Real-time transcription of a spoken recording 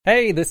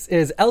Hey, this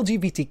is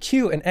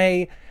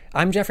LGBTQ&A.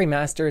 I'm Jeffrey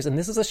Masters, and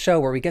this is a show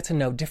where we get to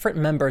know different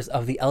members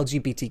of the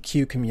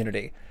LGBTQ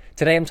community.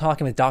 Today I'm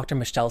talking with Dr.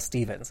 Michelle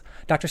Stevens.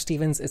 Dr.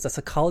 Stevens is a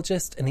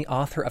psychologist and the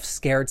author of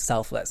Scared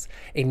Selfless,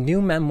 a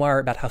new memoir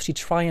about how she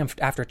triumphed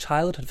after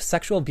childhood of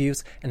sexual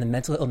abuse and the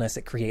mental illness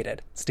it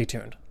created. Stay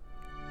tuned.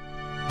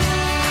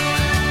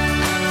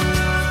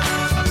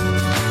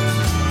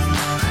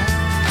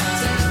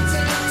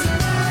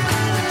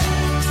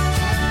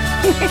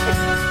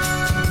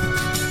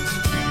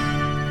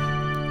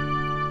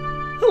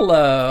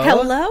 Hello.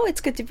 Hello,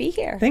 it's good to be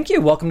here. Thank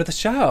you. Welcome to the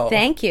show.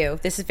 Thank you.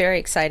 This is very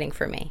exciting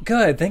for me.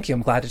 Good. Thank you.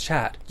 I'm glad to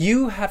chat.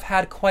 You have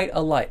had quite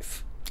a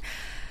life.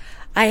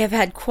 I have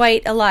had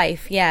quite a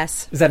life,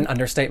 yes. Is that an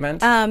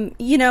understatement?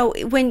 You know,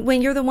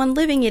 when you're the one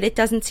living it, it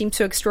doesn't seem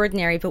so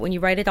extraordinary. But when you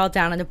write it all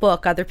down in a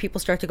book, other people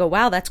start to go,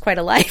 wow, that's quite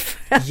a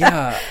life.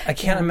 Yeah. I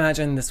can't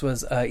imagine this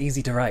was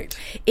easy to write.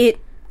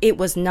 It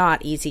was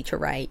not easy to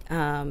write.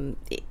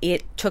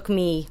 It took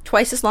me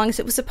twice as long as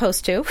it was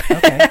supposed to.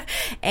 Okay.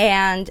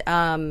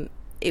 And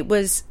it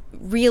was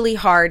really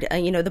hard.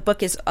 The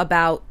book is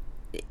about,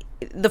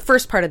 the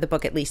first part of the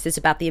book at least, is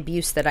about the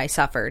abuse that I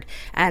suffered.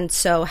 And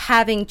so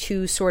having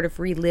to sort of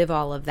relive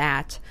all of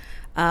that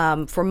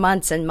for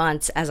months and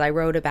months as I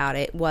wrote about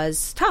it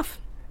was tough.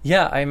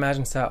 Yeah, I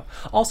imagine so.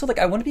 Also,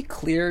 I want to be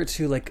clear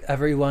to,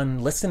 everyone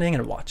listening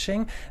and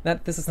watching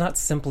that this is not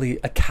simply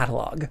a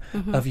catalog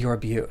of your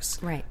abuse.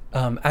 Right.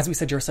 As we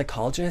said, you're a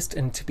psychologist,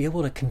 and to be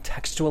able to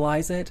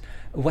contextualize it,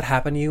 what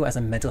happened to you as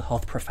a mental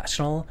health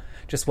professional,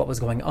 just what was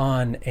going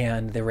on,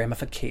 and the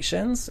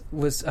ramifications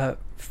was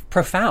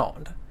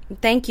profound.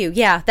 Thank you.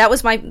 Yeah, that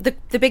was the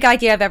big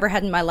idea I've ever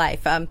had in my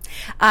life.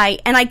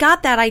 I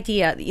got that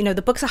idea.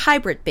 The book's a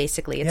hybrid,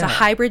 basically. It's a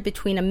hybrid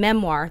between a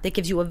memoir that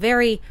gives you a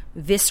very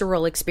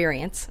visceral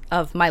experience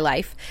of my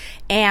life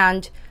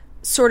and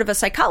sort of a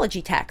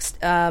psychology text,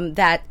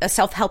 that a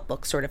self-help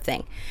book sort of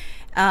thing.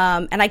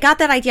 And I got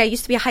that idea. I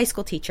used to be a high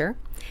school teacher,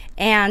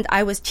 and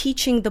I was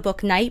teaching the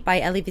book Night by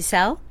Elie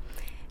Wiesel,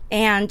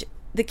 and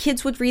the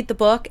kids would read the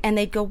book and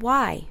they'd go,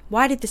 why?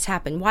 Why did this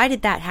happen? Why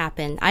did that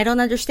happen? I don't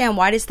understand.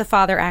 Why does the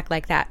father act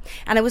like that?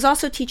 And I was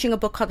also teaching a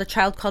book called A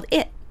Child Called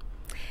It,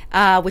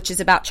 which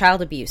is about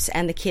child abuse.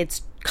 And the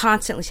kids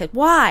constantly said,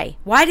 why?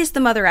 Why does the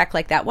mother act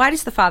like that? Why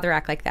does the father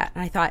act like that?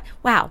 And I thought,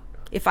 wow,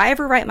 if I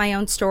ever write my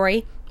own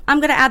story, I'm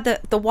going to add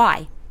the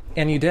why.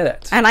 And you did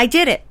it. And I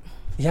did it.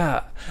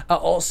 Yeah.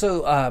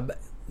 Also,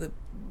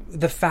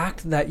 the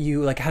fact that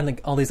you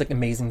had all these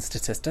amazing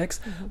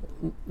statistics,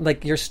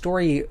 your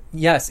story,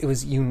 yes, it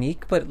was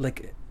unique, but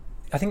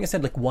I think it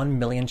said 1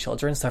 million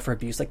children suffer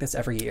abuse like this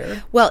every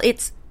year. Well,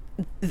 it's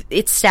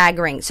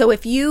staggering. So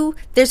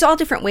there's all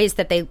different ways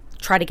that they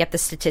try to get the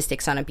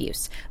statistics on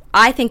abuse.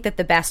 I think that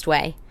the best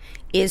way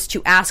is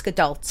to ask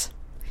adults,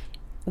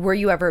 were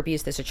you ever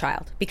abused as a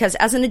child? Because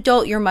as an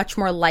adult, you're much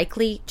more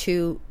likely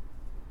to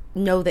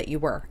know that you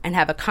were and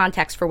have a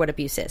context for what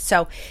abuse is.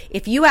 So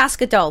if you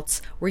ask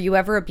adults, were you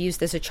ever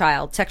abused as a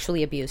child,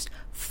 sexually abused,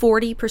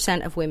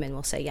 40% of women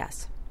will say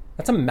yes.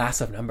 That's a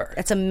massive number.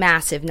 That's a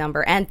massive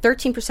number. And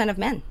 13% of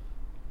men.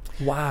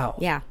 Wow.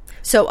 Yeah.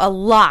 So a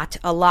lot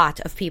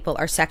of people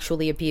are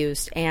sexually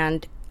abused.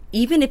 And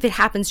even if it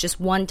happens just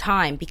one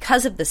time,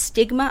 because of the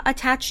stigma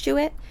attached to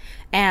it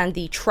and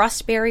the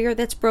trust barrier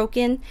that's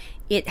broken,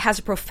 it has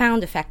a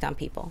profound effect on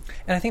people.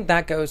 And I think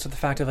that goes to the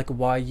fact of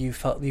why you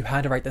felt you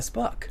had to write this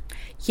book.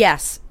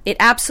 Yes, it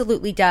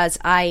absolutely does.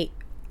 I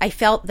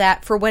felt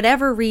that for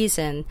whatever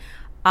reason,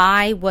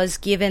 I was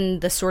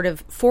given the sort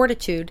of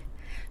fortitude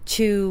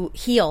to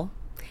heal.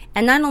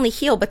 And not only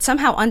heal, but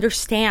somehow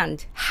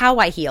understand how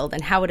I healed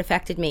and how it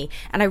affected me.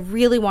 And I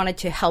really wanted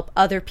to help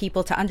other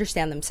people to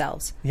understand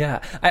themselves.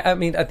 Yeah. I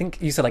mean, I think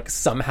you said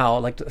somehow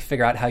to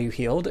figure out how you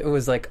healed. It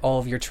was all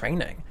of your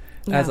training.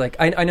 Yeah. As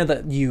I know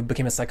that you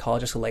became a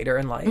psychologist later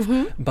in life,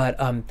 but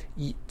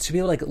to be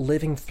able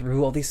living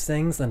through all these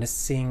things and just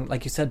seeing,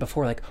 like you said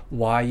before,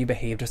 why you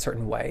behaved a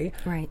certain way.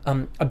 Right.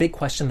 A big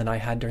question that I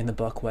had during the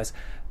book was,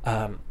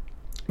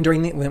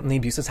 when the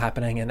abuse was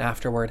happening and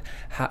afterward,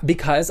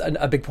 because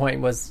a big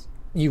point was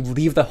you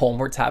leave the home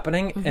where it's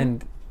happening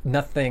and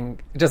nothing,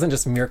 it doesn't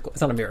just miracle.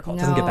 It's not a miracle. It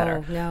doesn't get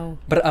better. No.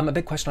 But a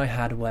big question I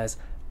had was,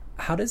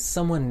 how does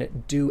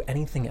someone do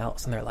anything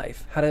else in their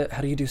life? How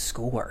do you do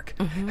schoolwork?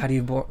 How do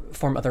you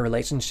form other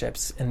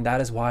relationships? And that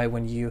is why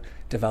when you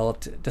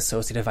developed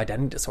dissociative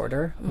identity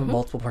disorder,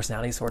 multiple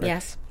personality disorder,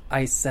 yes,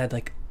 I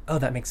said oh,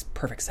 that makes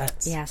perfect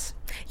sense.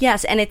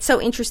 Yes, and it's so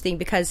interesting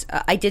because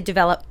I did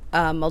develop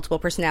multiple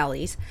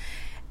personalities,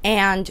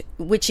 and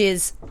which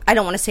is, I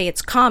don't want to say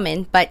it's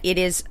common, but it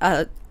is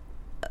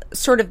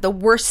sort of the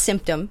worst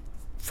symptom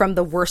from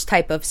the worst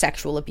type of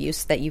sexual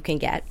abuse that you can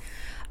get.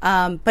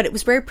 But it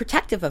was very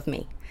protective of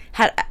me.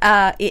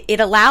 It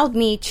allowed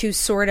me to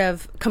sort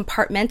of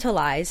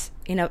compartmentalize,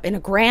 in a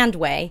grand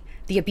way,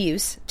 the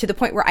abuse to the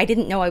point where I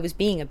didn't know I was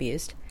being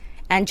abused,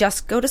 and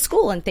just go to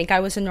school and think I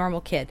was a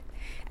normal kid.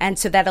 And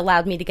so that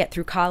allowed me to get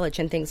through college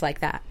and things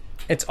like that.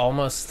 It's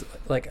almost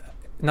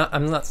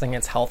I'm not saying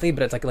it's healthy,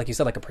 but it's like you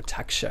said, a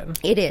protection.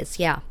 It is,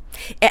 yeah.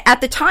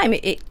 At the time,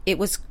 it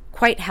was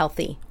quite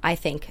healthy, I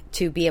think,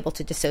 to be able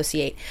to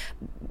dissociate.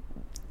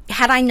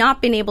 Had I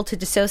not been able to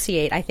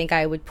dissociate, I think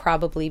I would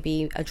probably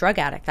be a drug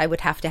addict. I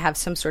would have to have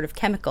some sort of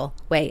chemical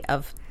way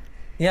of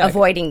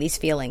avoiding these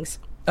feelings.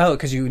 Oh,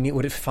 because you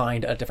would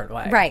find a different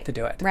way to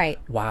do it. Right.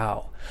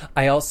 Wow.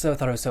 I also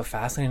thought it was so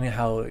fascinating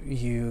how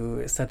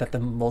you said that the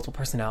multiple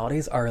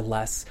personalities are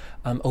less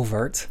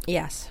overt.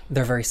 Yes.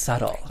 They're very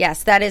subtle.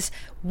 Yes, that is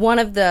one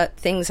of the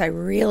things I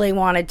really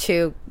wanted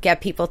to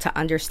get people to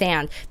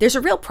understand. There's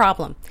a real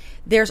problem.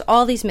 There's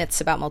all these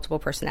myths about multiple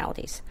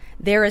personalities.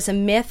 There is a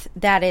myth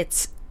that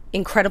it's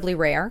incredibly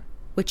rare,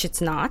 which it's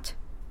not.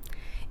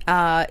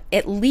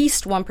 At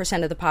least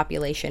 1% of the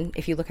population,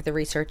 if you look at the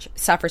research,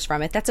 suffers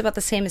from it. That's about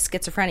the same as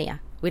schizophrenia.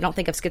 We don't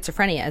think of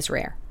schizophrenia as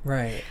rare.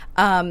 Right.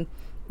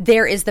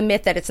 There is the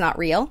myth that it's not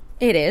real.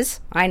 It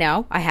is. I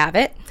know. I have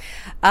it.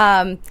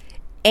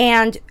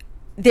 And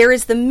there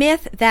is the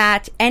myth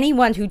that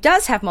anyone who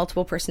does have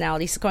multiple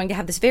personalities is going to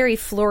have this very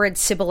florid,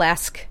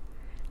 Sybil-esque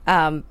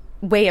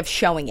way of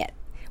showing it,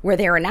 where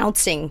they're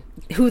announcing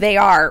who they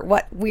are,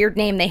 what weird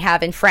name they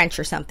have in French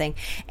or something.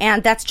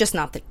 And that's just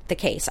not the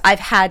case. I've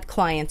had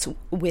clients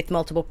with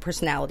multiple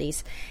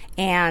personalities,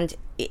 and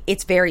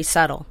it's very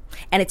subtle.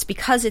 And it's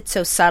because it's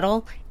so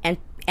subtle, and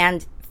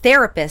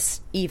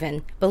therapists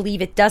even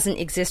believe it doesn't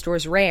exist or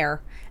is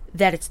rare,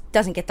 that it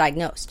doesn't get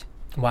diagnosed.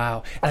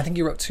 Wow. And I think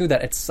you wrote, too,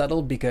 that it's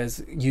subtle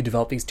because you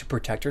develop these to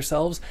protect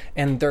yourselves,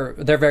 and they're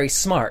very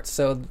smart.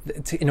 So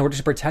in order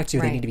to protect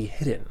you, they need to be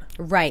hidden.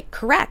 Right.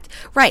 Correct.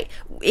 Right.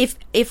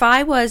 If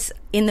I was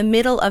in the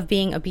middle of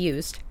being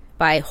abused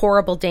by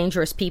horrible,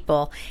 dangerous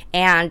people,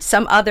 and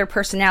some other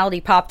personality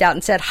popped out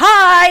and said,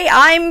 "Hi,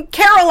 I'm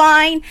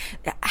Caroline,"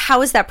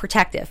 how is that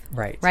protective?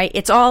 Right. Right.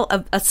 It's all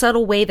a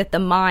subtle way that the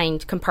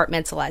mind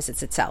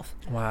compartmentalizes itself.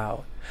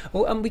 Wow.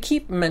 Well, we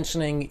keep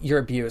mentioning your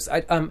abuse.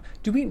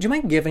 Do you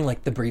mind giving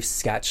like the brief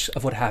sketch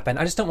of what happened?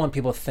 I just don't want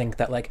people to think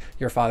that like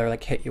your father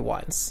like hit you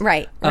once.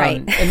 Right.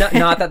 Right. And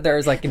not that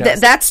there's like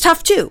that's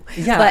tough too.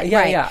 Yeah. But,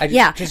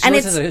 yeah. Just and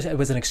it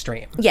was an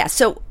extreme. Yeah.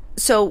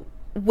 So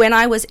when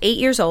I was 8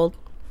 years old,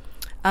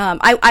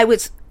 I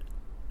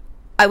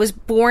was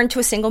born to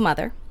a single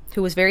mother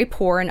who was very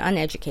poor and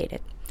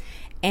uneducated.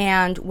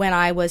 And when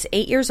I was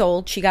 8 years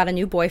old, she got a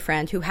new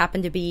boyfriend who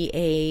happened to be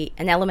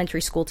an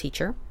elementary school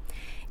teacher.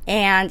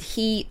 And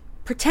he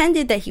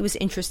pretended that he was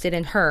interested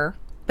in her,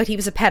 but he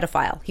was a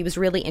pedophile. He was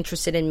really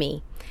interested in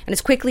me. And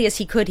as quickly as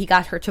he could, he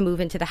got her to move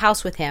into the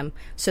house with him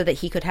so that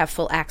he could have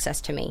full access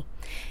to me.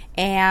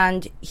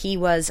 And he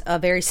was a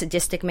very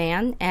sadistic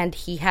man, and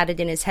he had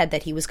it in his head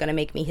that he was going to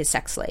make me his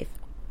sex slave.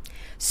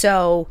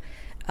 So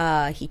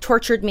he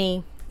tortured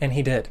me. And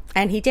he did.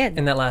 And he did.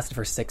 And that lasted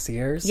for 6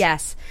 years?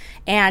 Yes.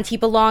 And he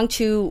belonged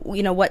to,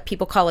 what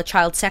people call a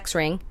child sex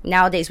ring.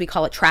 Nowadays we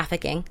call it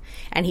trafficking.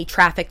 And he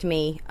trafficked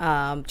me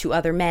to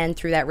other men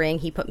through that ring.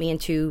 He put me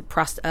into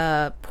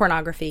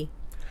pornography.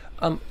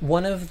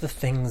 One of the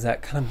things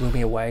that kind of blew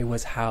me away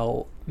was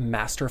how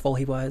masterful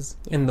he was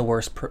in the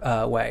worst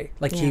way.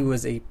 Like he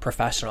was a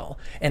professional.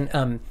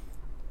 And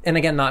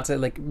again, not to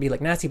like be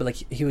like nasty, but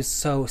like he was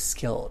so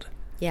skilled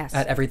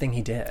at everything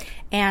he did.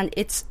 And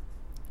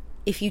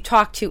if you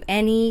talk to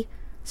anyone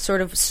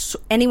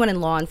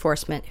in law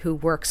enforcement who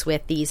works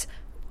with these,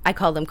 I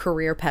call them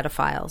career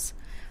pedophiles,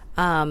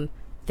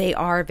 they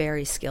are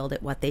very skilled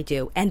at what they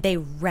do, and they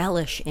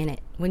relish in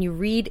it. When you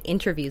read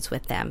interviews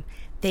with them,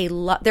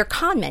 they're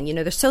con men,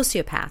 they're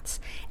sociopaths,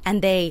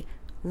 and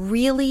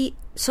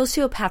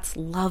sociopaths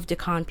love to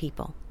con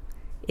people.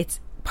 It's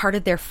part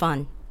of their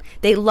fun.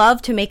 They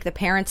love to make the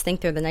parents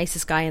think they're the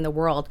nicest guy in the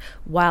world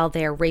while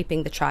they're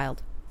raping the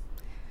child.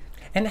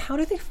 And how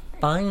do they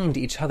find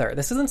each other?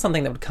 This isn't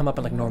something that would come up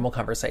in like normal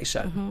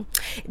conversation.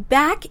 Mm-hmm.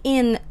 Back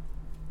in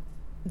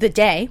the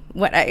day,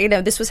 when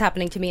this was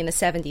happening to me in the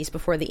 70s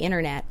before the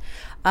internet,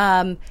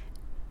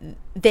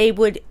 they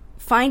would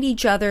find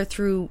each other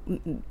through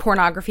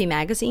pornography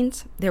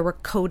magazines. There were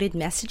coded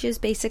messages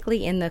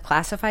basically in the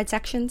classified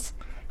sections.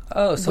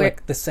 Oh, so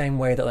like the same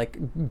way that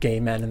like gay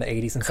men in the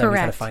 80s and 70s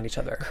had to find each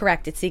other.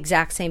 Correct. It's the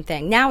exact same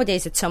thing.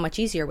 Nowadays, it's so much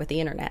easier with the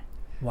internet.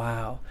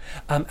 Wow.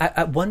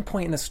 At one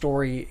point in the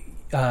story,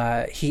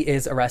 he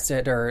is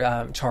arrested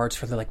or charged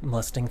for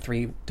molesting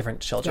 3 different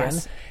children.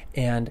 Yes.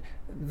 And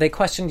they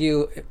questioned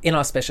you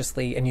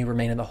inauspiciously and you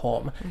remain in the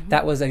home. Mm-hmm.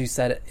 That was, as you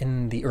said,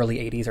 in the early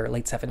 80s or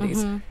late 70s.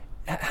 Mm-hmm.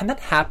 Had that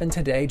happened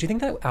today, do you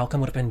think that outcome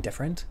would have been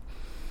different?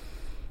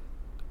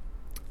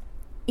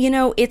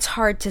 It's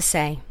hard to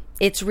say.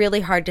 It's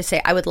really hard to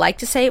say. I would like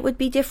to say it would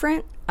be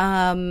different,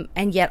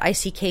 and yet I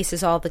see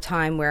cases all the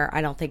time where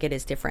I don't think it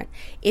is different.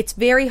 It's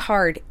very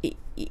hard.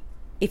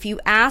 If you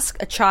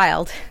ask a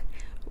child,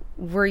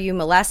 were you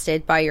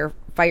molested by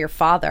your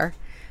father,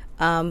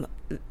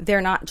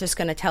 they're not just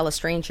going to tell a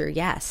stranger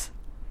yes.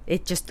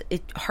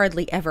 It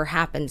hardly ever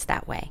happens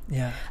that way.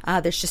 Yeah.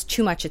 There's just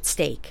too much at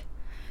stake.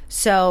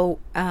 So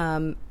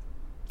I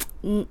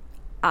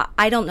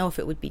don't know if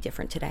it would be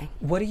different today.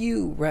 What do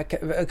you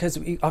recommend? Because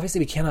obviously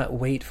we cannot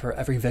wait for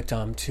every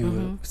victim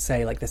to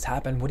say like this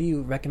happened. What do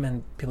you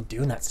recommend people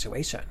do in that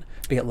situation,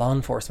 be it law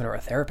enforcement or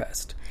a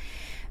therapist?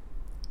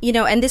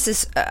 and this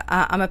is,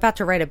 I'm about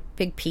to write a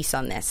big piece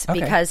on this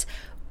because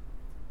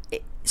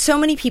so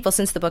many people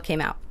since the book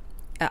came out,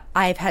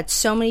 I've had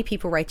so many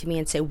people write to me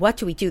and say, what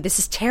do we do? This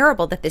is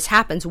terrible that this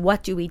happens.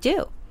 What do we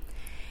do?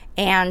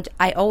 And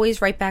I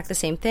always write back the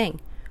same thing.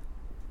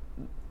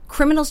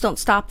 Criminals don't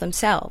stop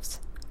themselves.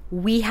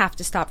 We have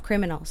to stop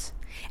criminals.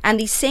 And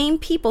these same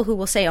people who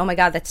will say, oh my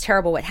God, that's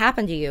terrible what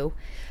happened to you,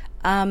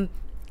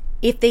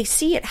 if they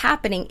see it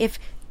happening, if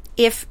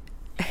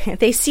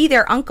they see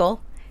their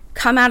uncle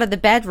come out of the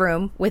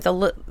bedroom with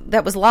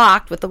that was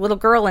locked with the little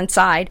girl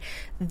inside,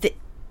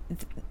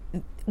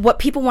 what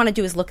people want to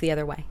do is look the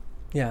other way.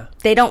 Yeah.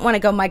 They don't want to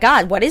go, my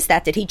God, what is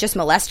that? Did he just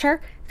molest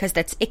her? Because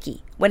that's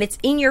icky. When it's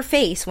in your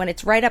face, when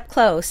it's right up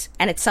close,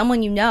 and it's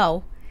someone you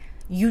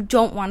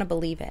don't want to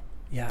believe it.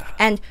 Yeah.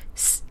 And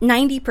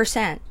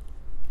 90%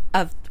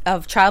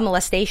 of child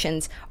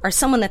molestations are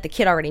someone that the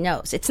kid already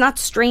knows. It's not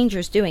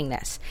strangers doing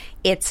this.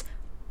 It's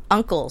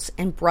uncles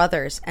and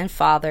brothers and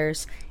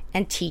fathers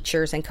and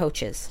teachers and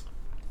coaches.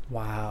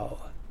 Wow.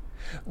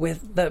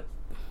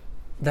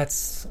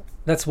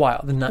 That's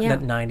wild,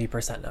 that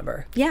 90%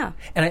 number. Yeah.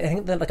 And I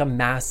think that like a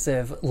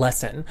massive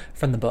lesson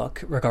from the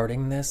book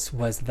regarding this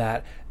was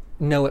that,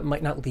 no, it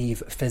might not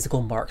leave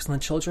physical marks on the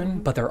children,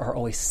 but there are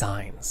always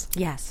signs.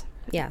 Yes.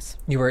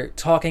 You were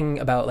talking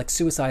about like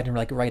suicide and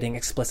like writing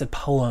explicit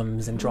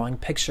poems and drawing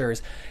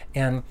pictures.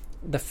 And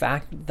the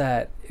fact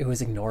that it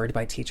was ignored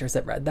by teachers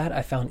that read that,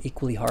 I found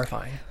equally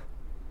horrifying.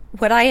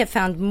 What I have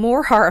found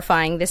more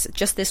horrifying this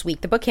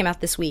week, the book came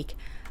out this week,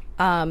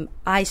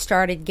 I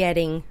started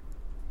getting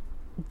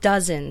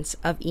dozens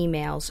of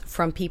emails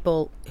from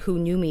people who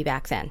knew me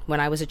back then when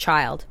I was a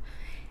child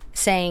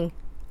saying,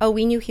 oh,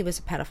 we knew he was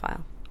a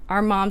pedophile.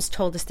 Our moms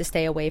told us to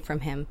stay away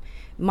from him.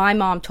 My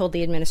mom told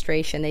the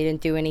administration they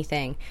didn't do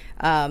anything.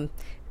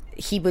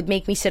 He would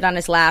make me sit on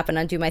his lap and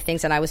undo my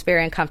things, and I was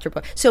very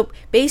uncomfortable. So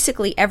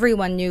basically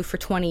everyone knew for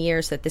 20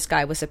 years that this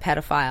guy was a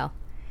pedophile,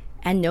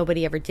 and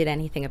nobody ever did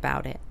anything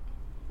about it.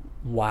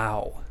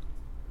 Wow.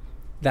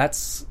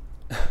 That's...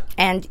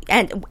 And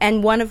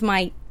one of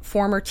my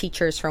former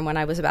teachers from when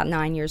I was about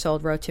 9 years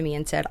old wrote to me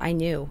and said, I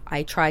knew.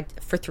 I tried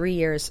for 3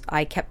 years.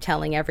 I kept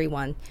telling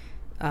everyone,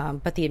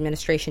 but the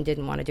administration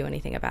didn't want to do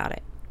anything about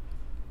it.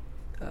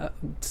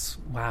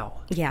 Wow.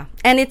 Yeah.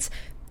 And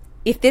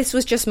if this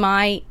was just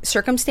my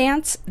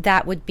circumstance,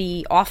 that would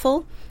be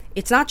awful.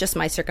 It's not just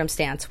my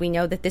circumstance. We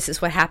know that this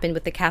is what happened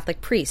with the Catholic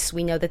priests.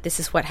 We know that this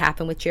is what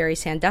happened with Jerry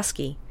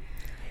Sandusky.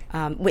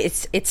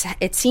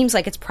 It seems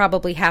like it's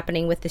probably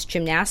happening with this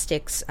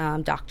gymnastics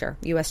doctor,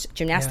 U.S.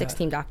 gymnastics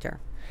team doctor.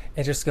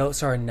 It just goes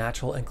to our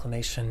natural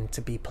inclination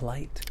to be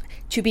polite.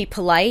 To be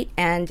polite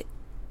and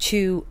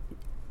to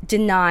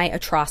deny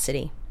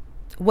atrocity.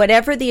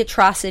 Whatever the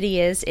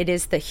atrocity is, it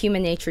is the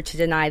human nature to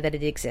deny that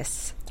it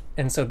exists.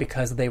 And so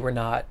because they were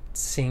not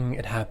seeing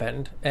it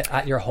happen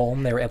at your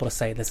home, they were able to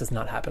say, this is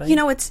not happening? You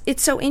know, it's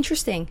so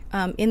interesting.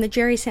 In the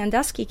Jerry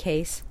Sandusky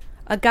case,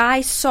 a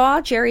guy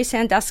saw Jerry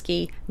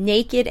Sandusky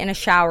naked in a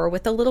shower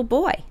with a little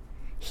boy.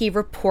 He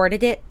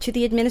reported it to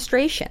the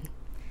administration.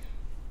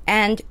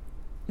 And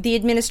the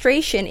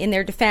administration, in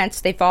their defense,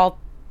 they've all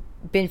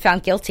been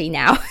found guilty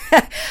now,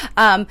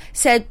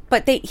 said,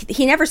 but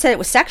he never said it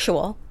was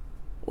sexual.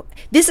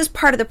 This is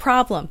part of the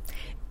problem.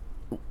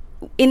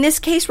 In this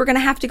case, we're going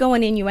to have to go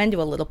in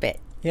innuendo a little bit.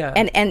 Yeah.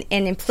 And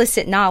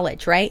implicit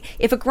knowledge, right?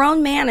 If a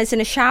grown man is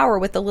in a shower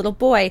with a little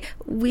boy,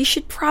 we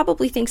should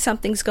probably think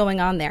something's going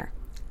on there.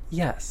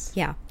 Yes.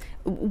 Yeah.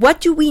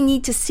 What do we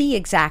need to see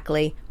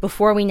exactly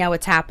before we know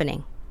it's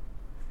happening?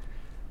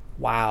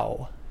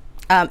 Wow.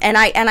 And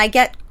I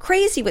get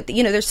crazy with,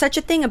 there's such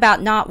a thing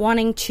about not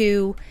wanting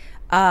to,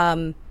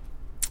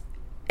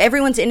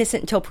 everyone's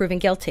innocent until proven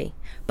guilty.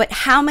 But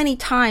how many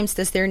times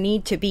does there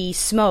need to be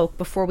smoke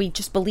before we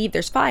just believe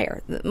there's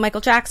fire?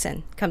 Michael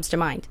Jackson comes to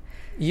mind.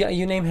 Yeah,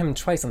 you name him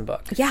twice in the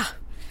book. Yeah.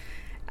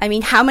 I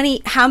mean, how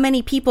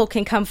many people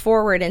can come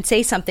forward and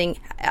say something?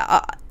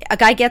 A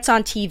guy gets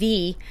on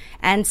TV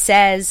and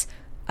says,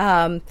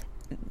 the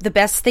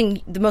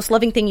most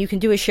loving thing you can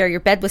do is share your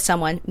bed with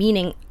someone,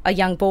 meaning a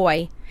young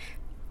boy.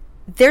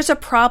 There's a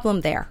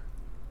problem there.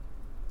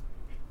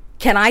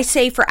 Can I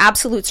say for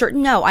absolute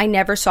certain? No, I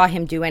never saw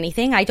him do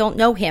anything. I don't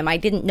know him. I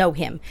didn't know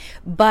him.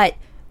 But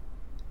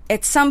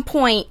at some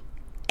point,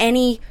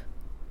 any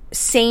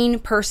sane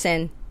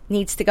person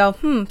needs to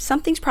go,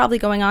 something's probably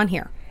going on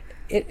here.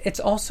 It's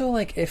also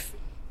like if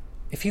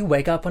you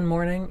wake up one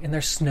morning and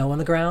there's snow on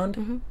the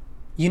ground,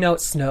 you know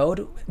it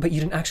snowed, but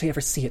you didn't actually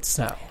ever see it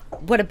snow.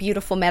 What a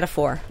beautiful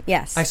metaphor.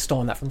 Yes. I've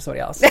stolen that from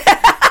somebody else.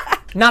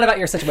 Not about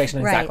your situation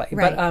exactly,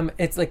 right. But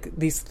it's like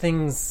these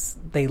things,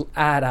 they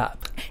add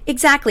up.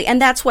 Exactly, and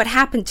that's what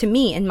happened to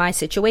me in my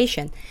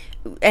situation.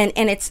 And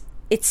it's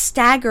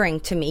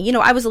staggering to me.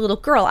 I was a little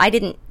girl. I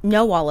didn't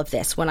know all of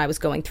this when I was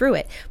going through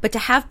it. But to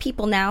have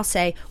people now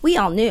say, we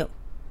all knew.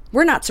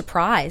 We're not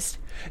surprised.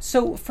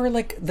 So for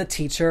like the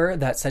teacher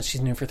that said she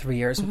knew for 3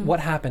 years, what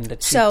happened?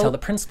 Did she tell the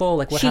principal?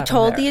 Like what happened She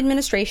told there? the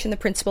administration, the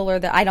principal, or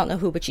I don't know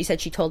who, but she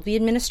said she told the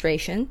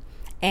administration.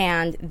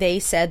 And they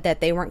said that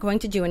they weren't going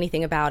to do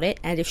anything about it.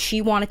 And if she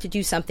wanted to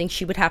do something,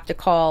 she would have to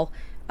call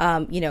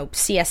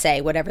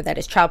CSA, whatever that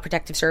is, Child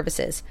Protective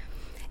Services.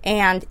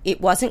 And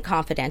it wasn't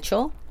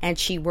confidential, and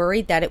she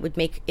worried that it would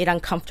make it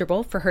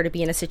uncomfortable for her to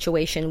be in a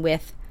situation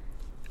with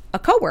a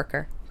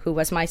coworker who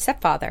was my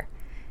stepfather.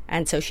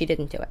 And so she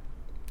didn't do it.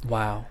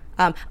 Wow.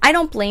 I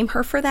don't blame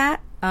her for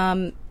that.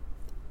 I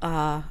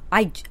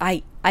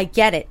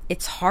get it.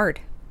 It's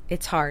hard.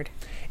 It's hard.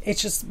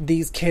 It's just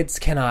these kids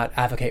cannot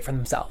advocate for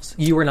themselves.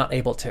 You were not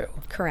able to.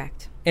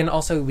 Correct. And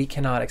also, we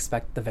cannot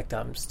expect the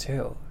victims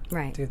to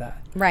do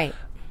that. Right.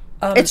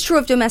 It's true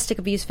of domestic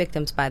abuse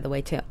victims, by the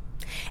way, too.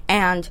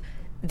 And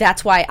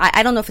that's why,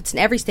 I don't know if it's in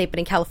every state, but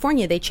in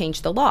California, they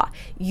changed the law.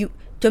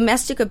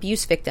 Domestic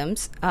abuse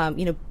victims,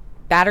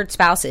 battered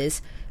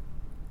spouses,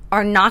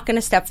 are not going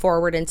to step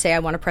forward and say, I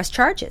want to press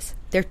charges.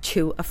 They're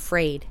too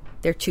afraid.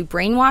 They're too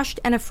brainwashed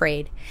and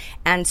afraid.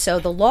 And so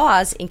the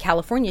laws in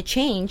California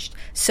changed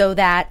so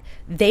that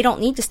they don't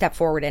need to step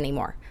forward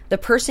anymore. The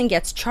person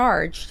gets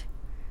charged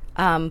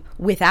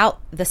without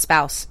the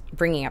spouse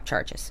bringing up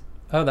charges.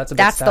 Oh, that's a big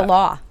That's step. the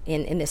law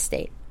in this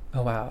state.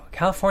 Oh, wow.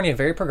 California,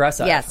 very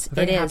progressive. Yes,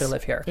 very it happy is. to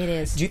live here. It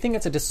is. Do you think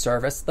it's a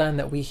disservice, then,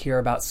 that we hear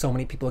about so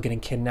many people getting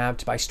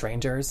kidnapped by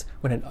strangers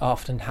when it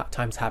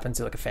oftentimes happens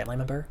to, like, a family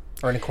member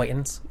or an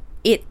acquaintance?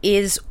 It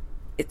is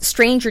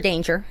stranger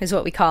danger, is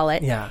what we call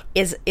it. Yeah.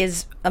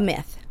 Is a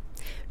myth.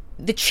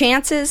 The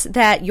chances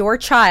that your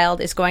child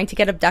is going to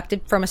get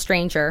abducted from a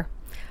stranger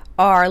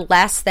are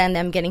less than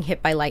them getting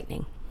hit by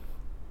lightning.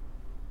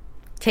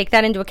 Take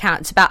that into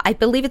account. I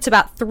believe it's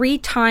about 3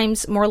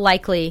 times more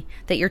likely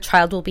that your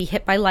child will be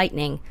hit by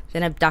lightning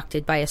than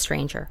abducted by a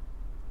stranger.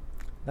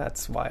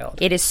 That's wild.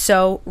 It is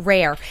so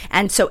rare.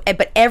 And so,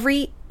 but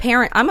every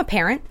parent, I'm a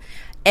parent,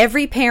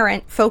 every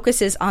parent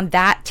focuses on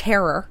that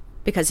terror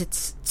because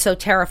it's so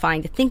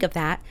terrifying to think of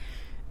that.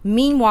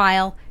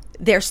 Meanwhile,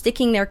 they're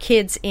sticking their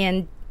kids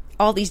in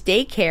all these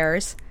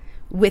daycares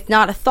with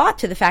not a thought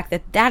to the fact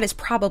that that is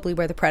probably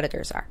where the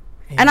predators are.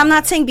 Yeah. And I'm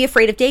not saying be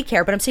afraid of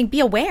daycare, but I'm saying be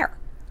aware.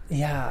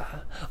 Yeah.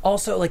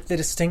 Also, like, the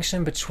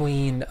distinction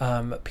between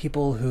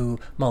people who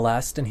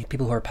molest and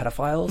people who are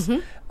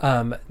pedophiles,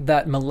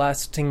 that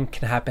molesting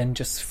can happen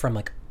just from,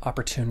 like,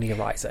 opportunity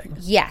arising.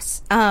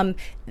 Yes.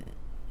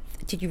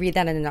 Did you read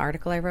that in an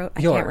article I wrote? I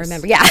Yours. Can't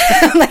remember. Yeah.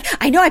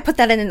 I know I put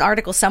that in an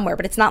article somewhere,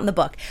 but it's not in the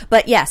book.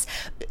 But yes,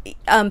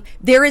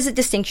 there is a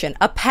distinction.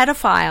 A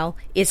pedophile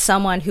is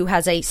someone who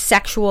has a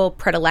sexual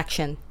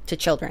predilection to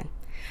children.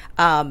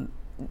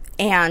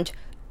 And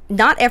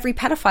not every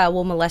pedophile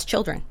will molest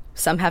children.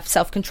 Some have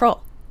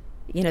self-control.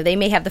 They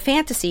may have the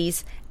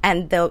fantasies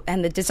and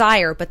the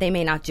desire, but they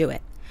may not do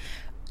it.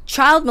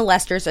 Child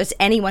molesters is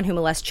anyone who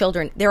molests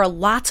children. There are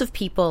lots of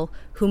people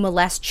who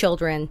molest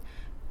children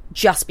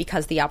just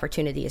because the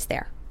opportunity is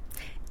there.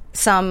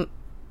 Some,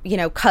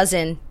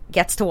 cousin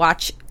gets to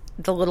watch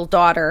the little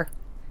daughter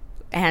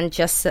and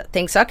just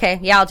thinks, okay,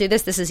 yeah, I'll do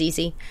this. This is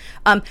easy.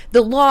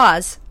 The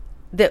laws,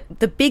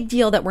 the big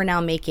deal that we're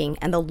now making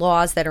and the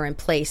laws that are in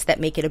place that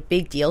make it a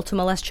big deal to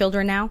molest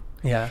children now.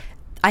 Yeah.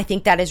 I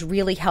think that has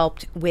really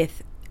helped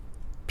with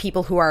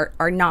people who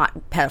are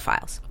not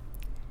pedophiles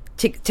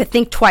to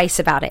think twice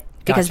about it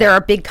because there are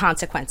big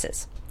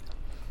consequences.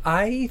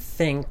 I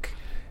think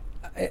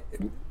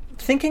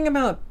thinking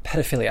about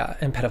pedophilia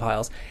and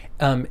pedophiles,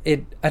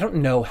 I don't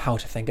know how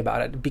to think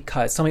about it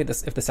because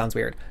if this sounds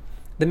weird,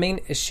 the main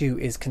issue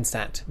is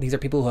consent. These are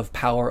people who have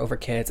power over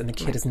kids and the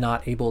kid is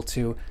not able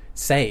to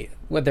say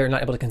whether they're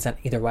not able to consent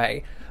either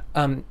way.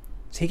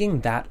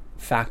 Taking that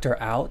factor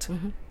out,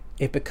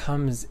 it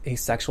becomes a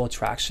sexual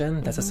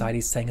attraction that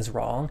society's saying is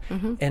wrong.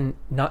 And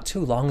not too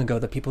long ago,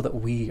 the people that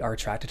we are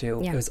attracted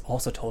to, it was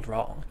also told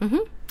wrong.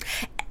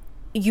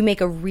 You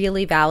make a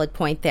really valid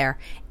point there.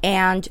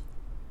 And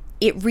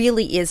it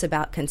really is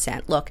about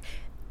consent. Look,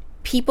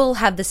 people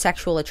have the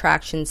sexual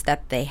attractions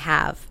that they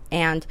have.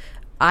 And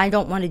I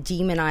don't want to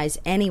demonize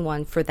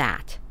anyone for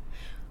that.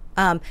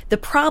 The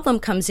problem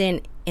comes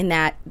in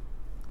that,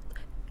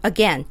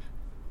 again,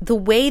 the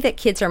way that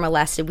kids are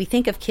molested, we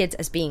think of kids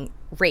as being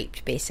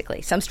raped,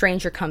 basically. Some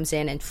stranger comes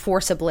in and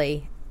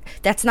forcibly,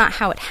 that's not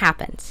how it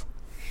happens.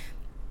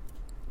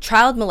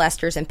 Child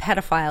molesters and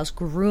pedophiles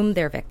groom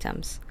their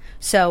victims.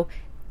 So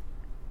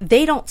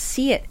they don't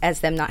see it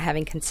as them not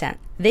having consent.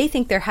 They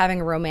think they're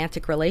having a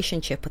romantic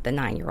relationship with the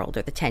 9-year-old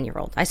or the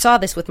 10-year-old. I saw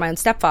this with my own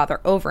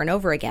stepfather over and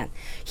over again.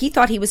 He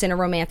thought he was in a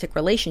romantic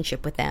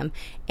relationship with them,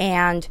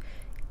 and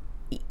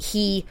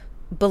he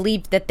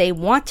believed that they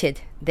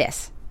wanted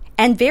this.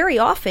 And very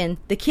often,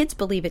 the kids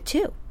believe it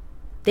too.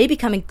 They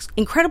become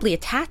incredibly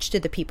attached to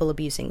the people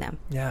abusing them.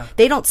 Yeah.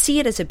 They don't see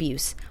it as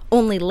abuse,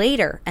 only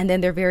later, and then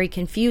they're very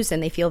confused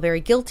and they feel very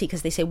guilty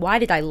because they say, why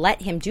did I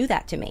let him do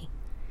that to me?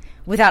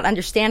 Without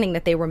understanding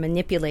that they were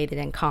manipulated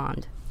and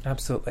conned.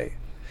 Absolutely.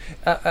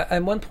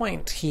 At one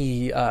point,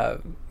 he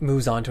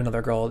moves on to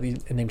another girl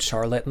named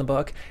Charlotte in the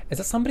book. Is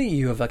that somebody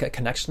you have like a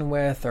connection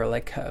with or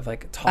like have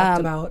like talked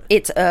about?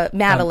 It's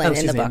Madeline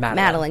in the book.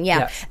 Madeline, yeah.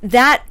 Yes.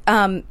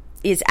 That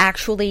is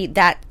actually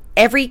that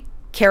every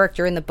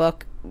character in the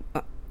book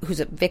who's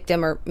a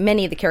victim, or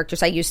many of the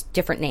characters, I use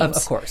different names.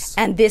 Of course.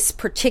 And this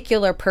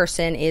particular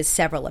person is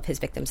several of his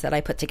victims that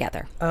I put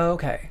together. Oh,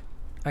 okay.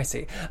 I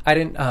see. I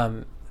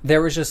didn't.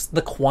 There was just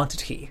the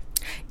quantity.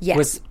 Yes.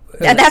 Was,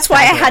 and that's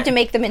why I had to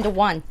make them into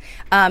one.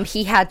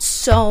 He had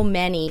so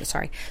many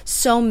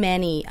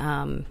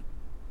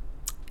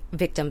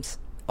victims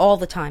all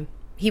the time.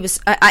 He was.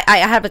 I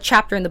have a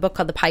chapter in the book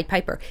called The Pied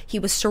Piper. He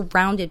was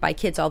surrounded by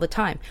kids all the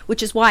time,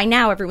 which is why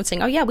now everyone's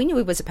saying, "Oh yeah, we knew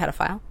he was a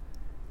pedophile."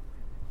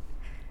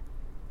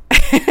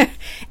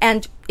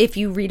 And if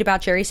you read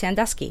about Jerry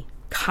Sandusky,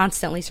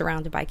 constantly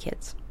surrounded by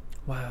kids.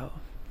 Wow,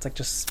 it's like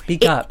just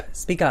speak up.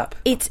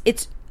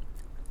 It's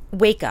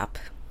wake up,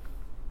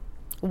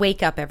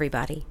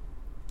 everybody.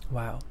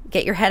 Wow,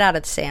 get your head out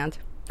of the sand.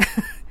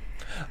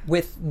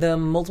 With the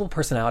multiple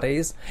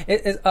personalities,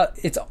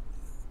 it's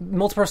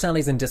multiple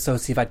personalities and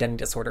dissociative identity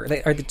disorder.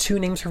 Are the two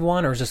names for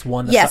one, or is just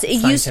one? Yes, it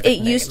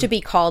used to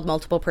be called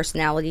multiple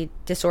personality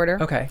disorder.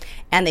 Okay,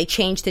 and they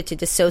changed it to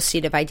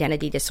dissociative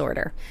identity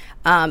disorder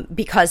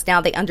because now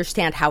they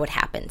understand how it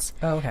happens.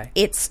 Oh, okay.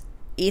 It's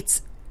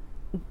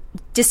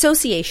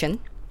dissociation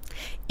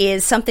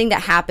is something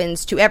that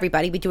happens to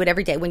everybody. We do it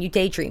every day. When you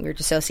daydream, you're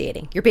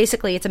dissociating.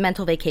 It's a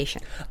mental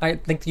vacation. I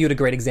think you had a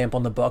great example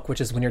in the book,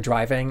 which is when you're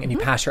driving and you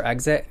pass your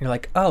exit and you're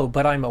like, oh,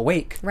 but I'm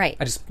awake. Right.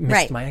 I just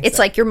missed my exit. It's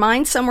like your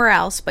mind's somewhere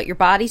else, but your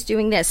body's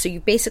doing this. So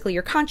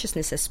your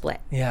consciousness is split.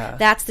 Yeah.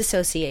 That's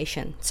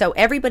dissociation. So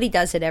everybody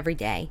does it every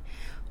day.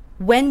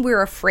 When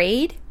we're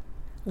afraid,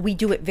 we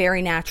do it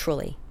very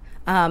naturally.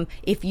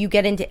 If you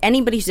get into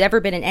anybody who's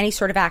ever been in any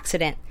sort of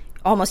accident,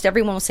 almost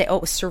everyone will say, oh,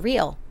 it was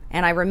surreal.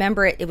 And I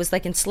remember it was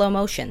like in slow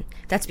motion.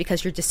 That's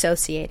because you're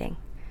dissociating.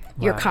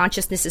 Wow. Your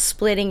consciousness is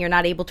splitting. You're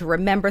not able to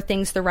remember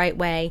things the right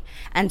way.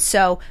 And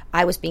so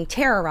I was being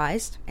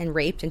terrorized and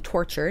raped and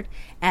tortured,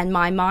 and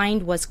my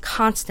mind was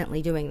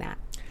constantly doing that.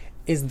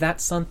 Is that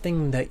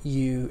something that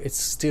it's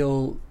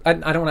still... I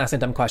don't want to ask a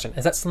dumb question.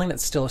 Is that something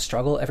that's still a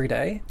struggle every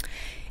day?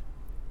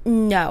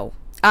 No.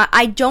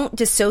 I don't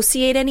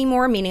dissociate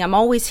anymore, meaning I'm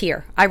always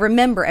here. I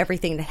remember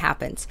everything that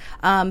happens.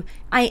 Am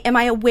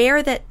I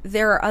aware that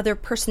there are other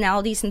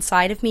personalities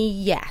inside of me?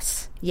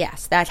 Yes,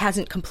 that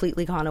hasn't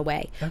completely gone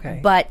away.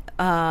 Okay. But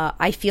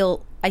I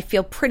feel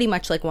pretty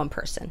much like one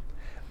person.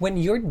 When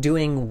you're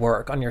doing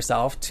work on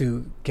yourself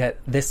to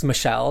get this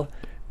Michelle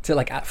to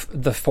like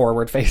the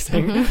forward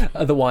facing,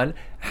 the one,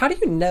 how do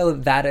you know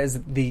that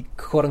is the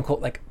quote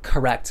unquote like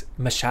correct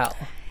Michelle?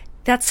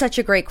 That's such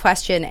a great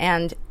question,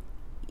 and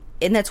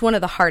that's one of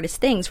the hardest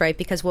things, right?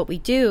 Because what we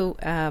do,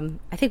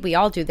 I think we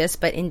all do this,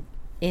 but in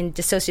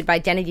dissociative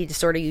identity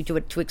disorder, you do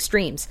it to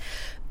extremes.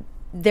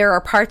 There are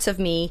parts of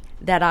me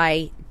that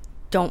I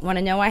don't want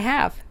to know I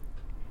have.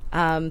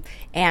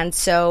 And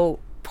so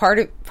part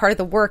of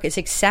the work is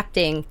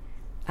accepting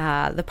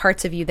the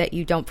parts of you that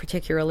you don't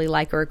particularly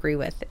like or agree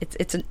with.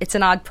 It's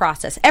an odd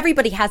process.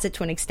 Everybody has it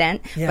to an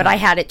extent, but I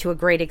had it to a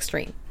great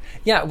extreme.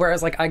 Yeah,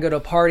 whereas like I go to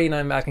a party and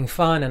I'm having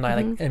fun and I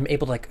like am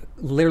able to like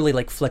literally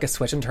like flick a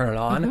switch and turn it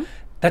on.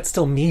 That's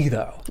still me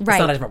though. Right.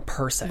 It's not a different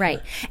person. Right.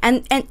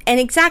 And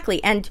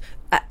exactly. And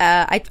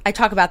I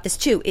talk about this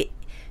too.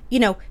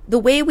 The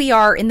way we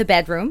are in the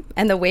bedroom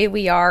and the way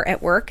we are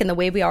at work and the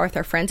way we are with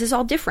our friends is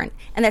all different.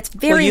 And that's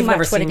very much what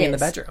it is. Well, you've never seen me in the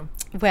bedroom.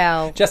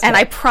 Well, and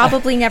I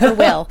probably never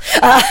will.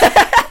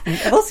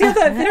 We'll see how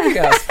that interview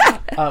goes.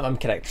 I'm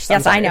kidding.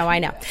 Yes, I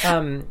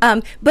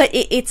know. But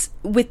it's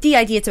with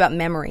DID, it's about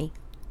memory.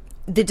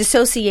 The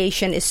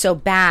dissociation is so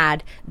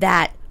bad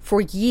that for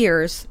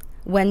years,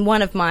 when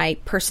one of my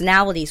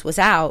personalities was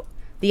out,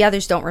 the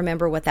others don't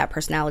remember what that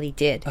personality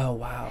did. Oh,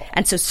 wow.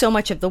 And so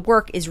much of the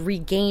work is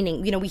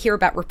regaining, we hear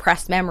about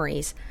repressed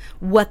memories.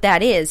 What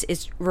that is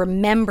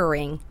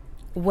remembering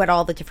what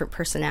all the different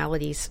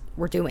personalities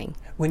were doing.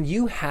 When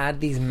you had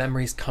these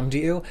memories come to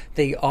you,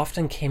 they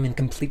often came in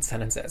complete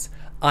sentences.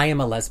 I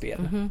am a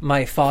lesbian.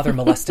 My father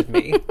molested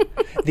me.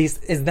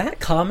 Is that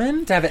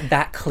common to have it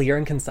that clear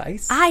and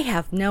concise? I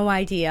have no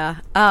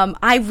idea.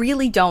 I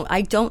really don't.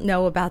 I don't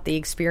know about the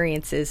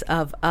experiences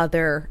of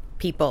other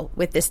people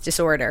with this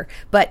disorder.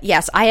 But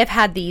yes, I have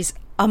had these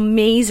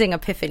amazing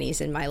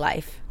epiphanies in my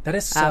life. That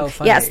is so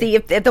funny. Yes,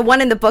 the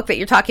one in the book that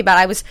you're talking about,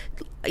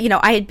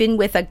 I had been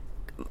with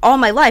all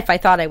my life, I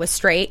thought I was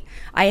straight.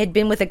 I had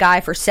been with a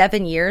guy for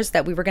 7 years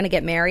that we were going to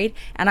get married.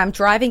 And I'm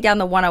driving down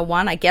the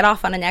 101. I get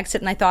off on an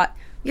exit and I thought,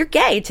 you're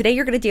gay. Today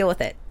you're going to deal with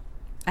it.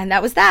 And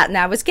that was that. And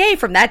I was gay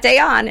from that day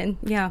on. And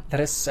yeah. That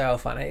is so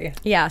funny.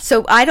 Yeah.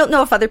 So I don't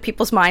know if other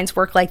people's minds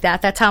work like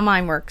that. That's how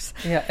mine works.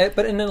 Yeah.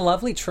 But in a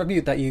lovely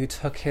tribute that you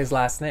took his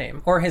last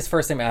name or his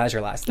first name as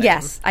your last name.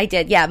 Yes, I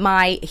did. Yeah.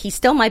 He's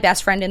still my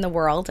best friend in the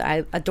world.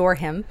 I adore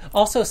him.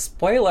 Also,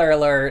 spoiler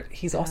alert,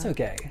 he's also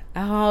gay.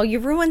 Oh, you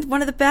ruined one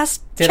of the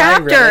best Did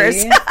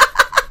chapters. I really?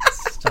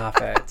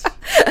 Stop it.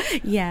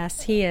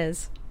 Yes, he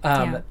is.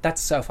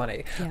 That's so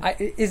funny. Yeah.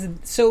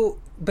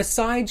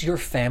 Besides your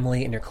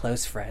family and your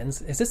close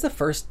friends, is this the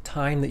first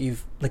time that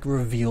you've like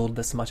revealed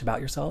this much about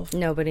yourself?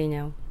 Nobody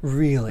knew.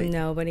 Really?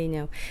 Nobody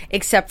knew,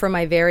 except for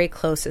my very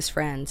closest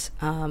friends.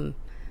 No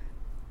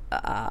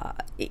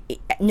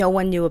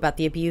one knew about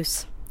the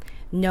abuse.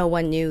 No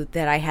one knew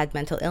that I had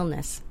mental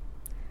illness.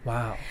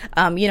 Wow.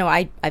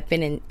 I've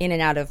been in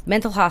and out of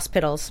mental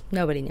hospitals.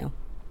 Nobody knew.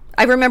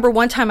 I remember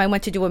one time I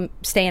went to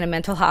stay in a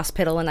mental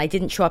hospital, and I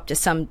didn't show up to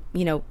some,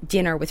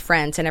 dinner with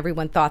friends, and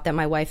everyone thought that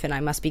my wife and I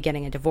must be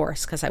getting a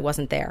divorce because I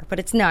wasn't there.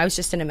 But I was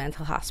just in a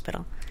mental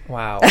hospital.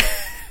 Wow.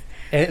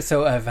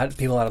 So I've had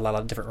people had a lot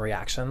of different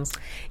reactions.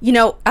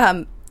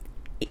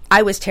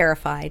 I was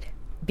terrified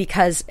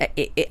because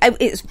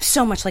it's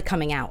so much like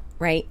coming out,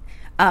 right?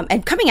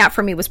 And coming out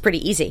for me was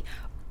pretty easy.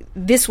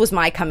 This was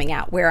my coming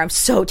out, where I'm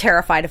so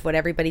terrified of what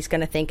everybody's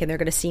going to think, and they're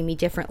going to see me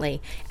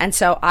differently. And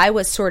so I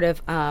was sort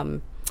of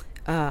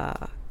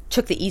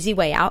took the easy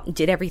way out and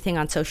did everything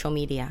on social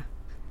media.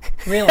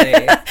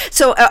 Really?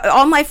 So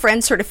all my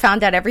friends sort of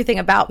found out everything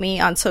about me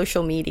on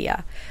social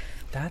media.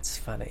 That's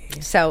funny.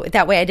 So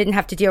that way I didn't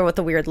have to deal with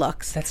the weird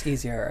looks. That's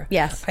easier.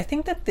 Yes. I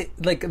think that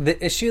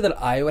the issue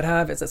that I would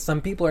have is that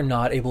some people are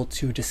not able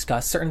to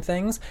discuss certain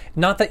things.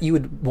 Not that you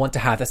would want to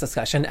have this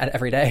discussion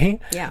every day.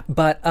 Yeah.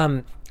 But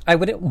I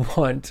wouldn't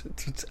want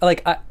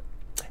to,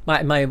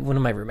 my one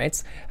of my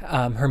roommates,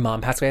 her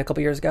mom passed away a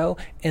couple years ago,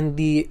 and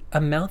the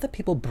amount that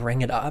people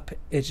bring it up,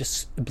 it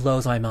just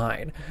blows my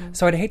mind. Mm-hmm.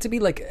 So I'd hate to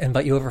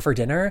invite you over for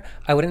dinner.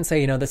 I wouldn't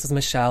say, this is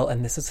Michelle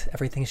and this is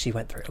everything she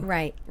went through.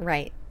 Right. Or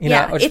just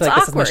it's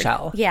awkward. This is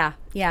Michelle.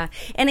 Yeah.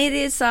 And it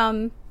is,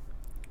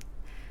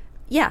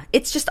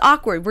 it's just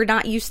awkward. We're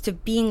not used to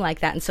being like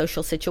that in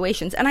social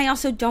situations. And I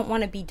also don't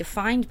want to be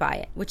defined by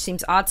it, which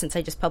seems odd since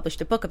I just published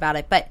a book about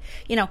it. But,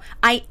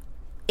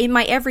 in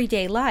my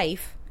everyday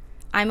life,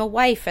 I'm a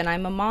wife and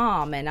I'm a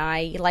mom and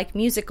I like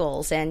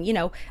musicals and,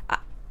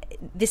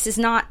 this is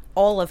not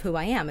all of who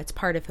I am. It's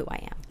part of who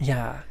I am.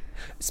 Yeah.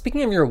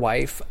 Speaking of your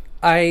wife,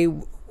 I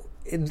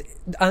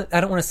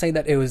don't want to say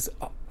that it was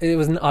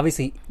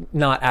obviously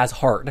not as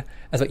hard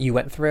as what you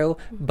went through,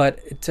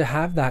 but to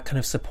have that kind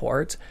of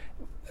support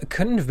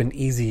couldn't have been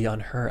easy on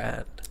her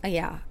end.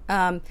 Yeah.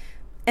 And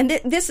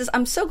this is,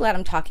 I'm so glad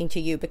I'm talking to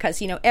you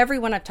because,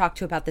 everyone I've talked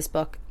to about this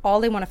book, all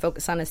they want to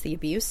focus on is the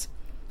abuse.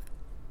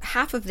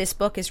 Half of this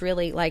book is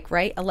really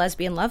a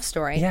lesbian love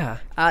story. Yeah.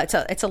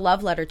 It's a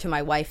love letter to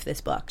my wife,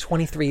 this book.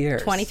 23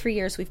 years. 23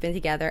 years we've been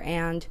together,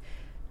 and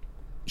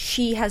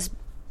she has,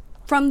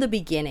 from the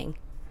beginning,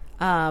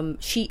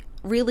 she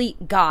really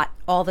got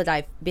all that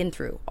I've been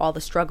through, all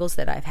the struggles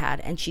that I've had,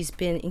 and she's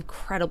been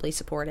incredibly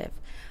supportive.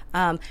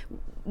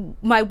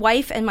 My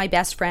wife and my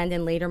best friend,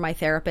 and later my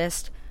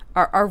therapist,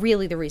 are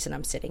really the reason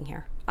I'm sitting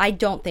here. I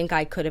don't think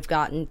I could have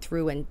gotten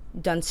through and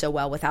done so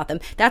well without them.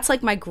 That's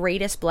my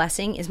greatest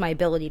blessing is my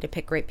ability to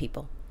pick great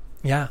people.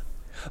 Yeah.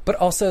 But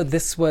also,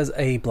 this was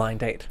a blind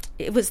date.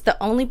 It was the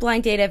only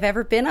blind date I've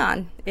ever been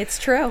on. It's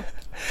true.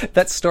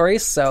 That story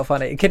is so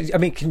funny. Can you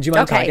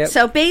mind talking? Okay,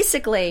 so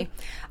basically,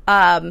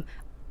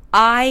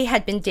 I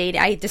had been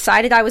dating. I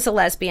decided I was a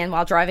lesbian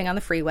while driving on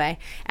the freeway.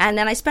 And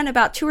then I spent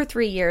about 2 or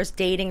 3 years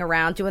dating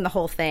around, doing the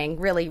whole thing,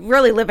 really,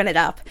 really living it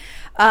up.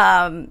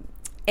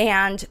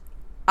 And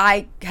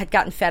I had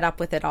gotten fed up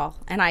with it all.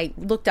 And I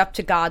looked up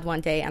to God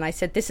one day and I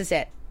said, this is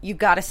it. You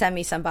got to send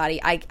me somebody.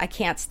 I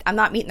can't, I'm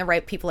not meeting the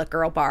right people at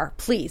Girl Bar.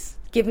 Please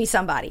give me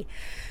somebody.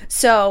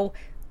 So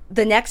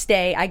the next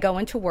day I go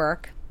into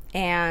work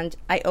and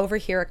I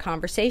overhear a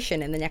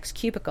conversation in the next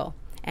cubicle.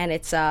 And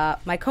it's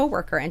my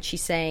coworker, and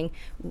she's saying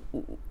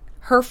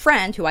her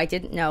friend, who I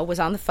didn't know, was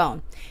on the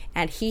phone.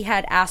 And he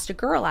had asked a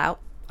girl out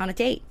on a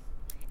date.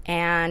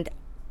 And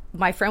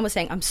my friend was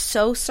saying, I'm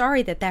so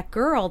sorry that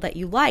girl that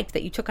you liked,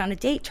 that you took on a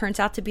date, turns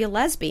out to be a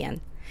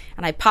lesbian.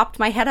 And I popped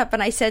my head up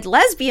and I said,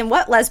 lesbian?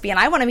 What lesbian?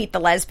 I want to meet the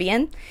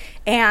lesbian.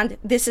 And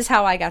this is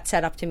how I got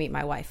set up to meet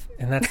my wife.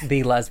 And that's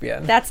the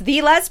lesbian. That's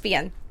the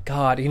lesbian.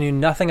 God, you knew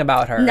nothing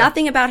about her.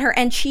 Nothing about her.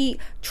 And she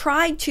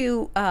tried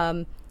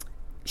to...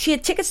 she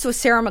had tickets to a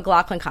Sarah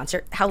McLachlan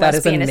concert. How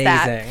lesbian is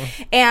that?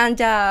 And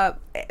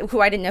who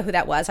I didn't know who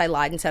that was. I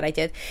lied and said I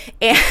did.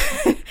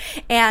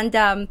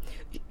 And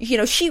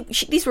she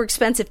these were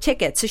expensive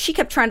tickets, so she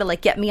kept trying to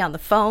get me on the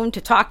phone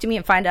to talk to me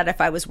and find out if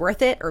I was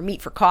worth it or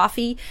meet for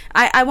coffee.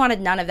 I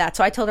wanted none of that,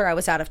 so I told her I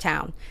was out of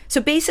town.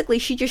 So basically,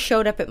 she just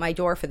showed up at my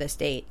door for this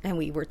date, and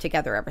we were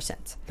together ever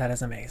since. That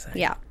is amazing.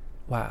 Yeah.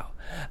 Wow.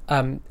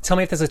 Tell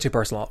me if this is too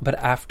personal, but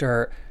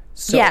after.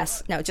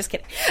 Yes. No, just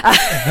kidding.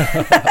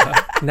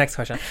 Next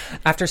question.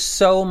 After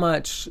so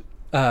much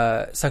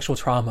sexual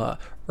trauma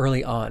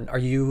early on, are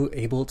you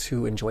able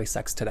to enjoy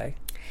sex today?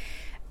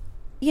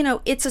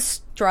 It's a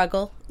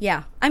struggle.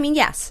 Yeah. I mean,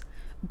 yes.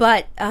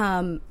 But,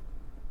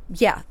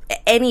 yeah,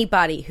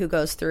 anybody who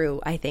goes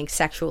through, I think,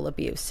 sexual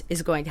abuse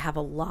is going to have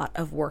a lot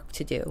of work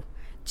to do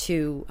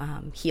to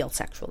heal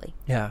sexually.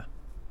 Yeah.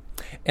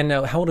 And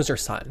how old is your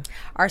son?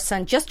 Our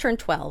son just turned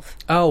 12.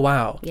 Oh,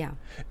 wow. Yeah.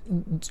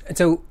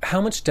 So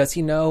how much does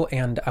he know?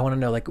 And I want to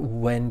know,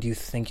 when do you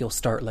think you'll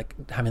start,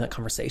 having that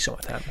conversation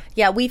with him?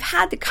 Yeah, we've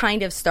had to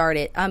kind of start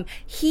it.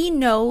 He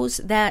knows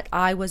that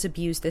I was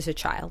abused as a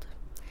child.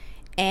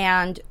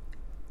 And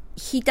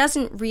he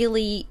doesn't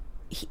really...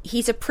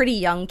 He's a pretty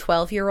young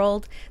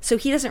 12-year-old, so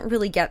he doesn't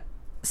really get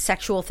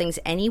sexual things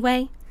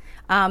anyway,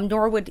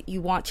 nor would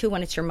you want to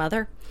when it's your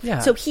mother. Yeah.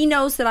 So he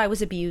knows that I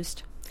was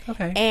abused.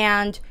 Okay.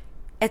 And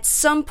at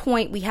some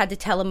point, we had to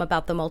tell him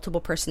about the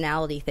multiple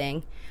personality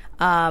thing.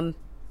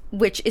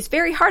 which is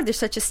very hard. There's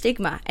such a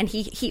stigma. And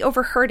he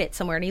overheard it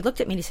somewhere, and he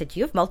looked at me and he said, "Do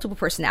you have multiple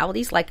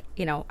personalities? Like,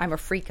 I'm a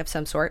freak of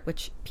some sort,"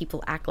 which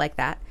people act like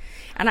that.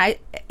 And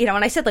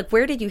and I said, like,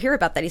 "Where did you hear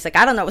about that?" He's like,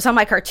 "I don't know. It was on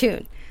my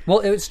cartoon." Well,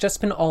 it's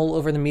just been all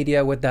over the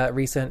media with that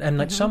recent M.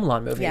 Night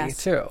Shyamalan movie,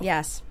 too.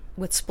 Yes,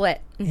 with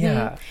Split.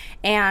 Yeah.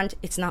 And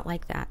it's not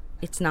like that.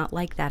 It's not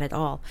like that at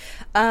all.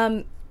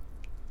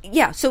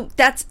 So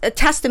that's a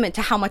testament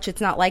to how much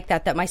it's not like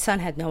that my son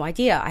had no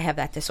idea I have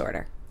that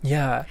disorder.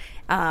 Yeah.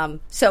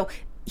 So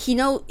he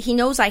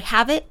knows I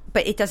have it,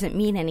 but it doesn't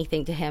mean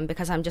anything to him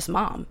because I'm just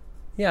mom.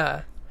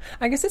 Yeah.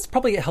 I guess it's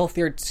probably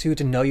healthier too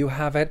to know you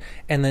have it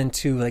and then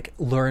to like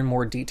learn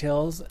more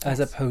details as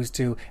opposed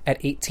to at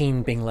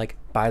 18 being like,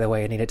 by the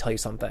way, I need to tell you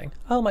something.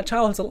 Oh, my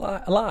child is a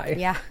lie.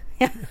 Yeah.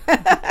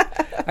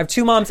 I have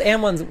 2 moms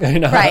and one's.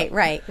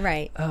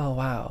 Right. Oh,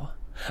 wow.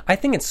 I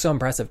think it's so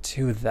impressive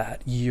too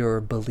that your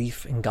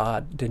belief in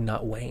God did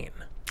not wane.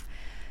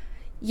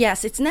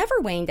 Yes, it's never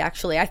waned,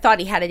 actually. I thought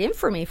he had it in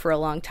for me for a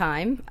long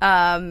time.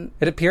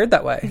 It appeared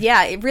that way.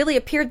 Yeah, it really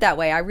appeared that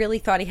way. I really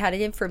thought he had it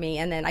in for me.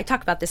 And then I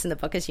talk about this in the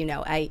book, as you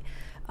know.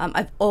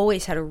 I've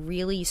always had a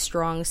really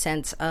strong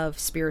sense of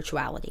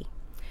spirituality,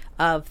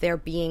 of there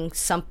being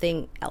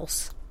something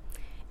else.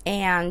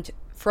 And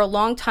for a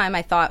long time,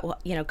 I thought,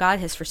 well, God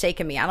has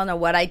forsaken me. I don't know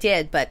what I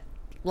did, but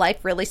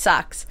life really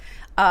sucks.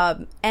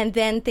 And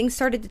then things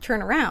started to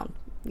turn around.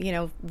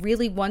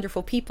 Really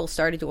wonderful people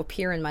started to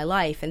appear in my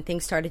life and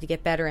things started to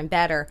get better and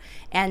better.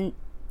 And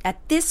at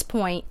this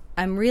point,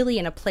 I'm really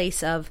in a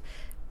place of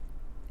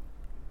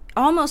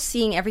almost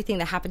seeing everything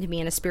that happened to me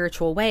in a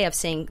spiritual way, of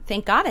saying,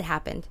 thank God it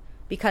happened,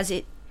 because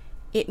it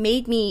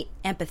made me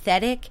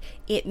empathetic.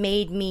 It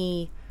made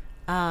me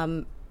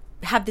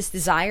have this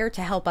desire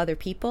to help other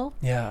people.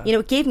 Yeah.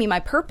 It gave me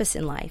my purpose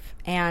in life.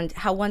 And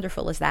how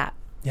wonderful is that?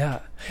 Yeah.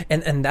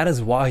 And that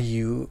is why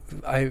to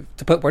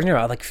put word in your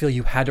mouth, like, feel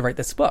you had to write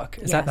this book.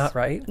 Is that not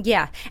right?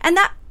 Yeah. And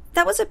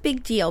that was a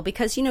big deal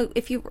because,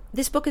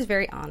 this book is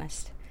very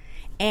honest.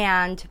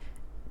 And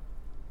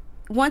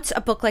once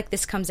a book like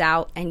this comes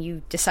out and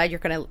you decide you're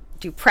going to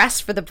do press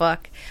for the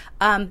book,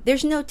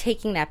 there's no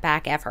taking that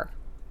back ever.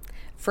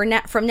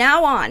 From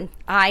now on,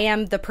 I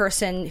am the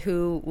person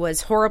who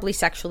was horribly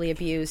sexually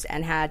abused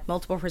and had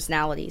multiple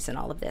personalities and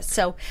all of this.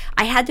 So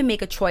I had to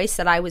make a choice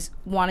that I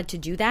wanted to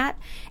do that.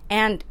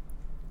 And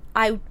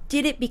I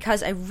did it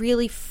because I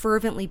really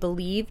fervently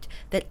believed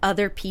that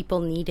other people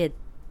needed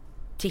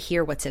to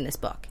hear what's in this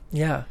book.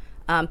 Yeah.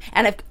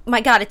 And my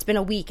God, it's been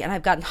a week and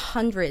I've gotten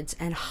hundreds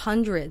and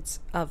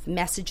hundreds of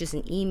messages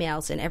and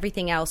emails and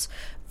everything else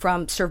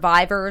from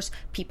survivors,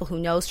 people who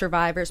know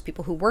survivors,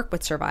 people who work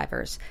with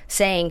survivors,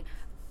 saying,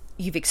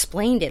 you've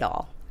explained it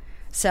all.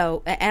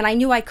 So, and I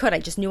knew I could. I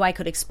just knew I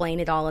could explain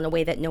it all in a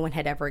way that no one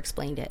had ever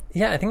explained it.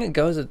 Yeah, I think it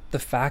goes with the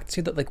fact,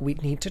 too, that, like, we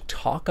need to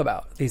talk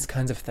about these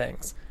kinds of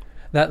things.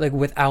 That, like,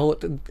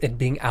 without it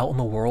being out in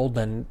the world,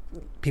 then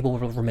people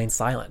will remain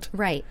silent.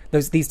 Right.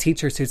 These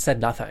teachers who said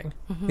nothing,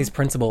 these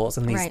principals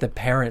and the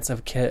parents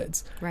of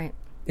kids. Right.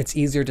 It's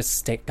easier to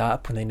stick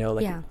up when they know,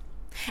 like,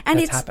 and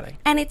that's happening.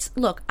 And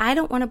look, I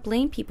don't want to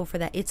blame people for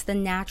that. It's the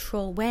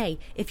natural way.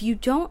 If you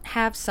don't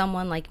have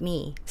someone like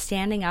me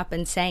standing up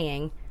and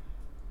saying,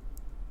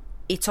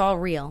 it's all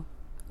real,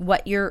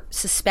 what you're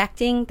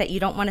suspecting that you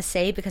don't want to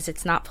say because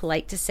it's not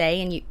polite to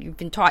say and you've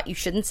been taught you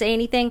shouldn't say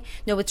anything,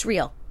 no, it's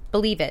real.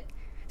 Believe it.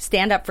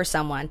 Stand up for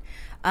someone.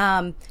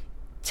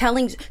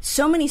 Telling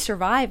so many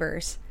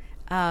survivors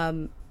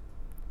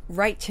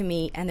write to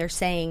me and they're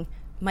saying,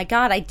 my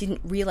God, I didn't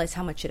realize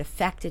how much it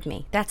affected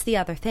me. That's the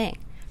other thing.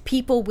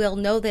 People will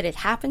know that it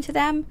happened to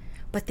them,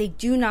 but they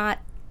do not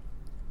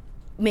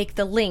make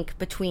the link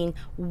between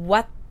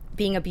what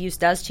being abused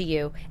does to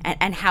you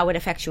and how it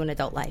affects you in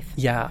adult life.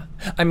 Yeah.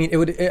 I mean,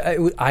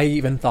 I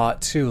even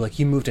thought, too, like,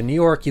 you moved to New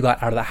York, you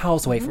got out of the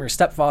house away from your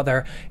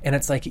stepfather, and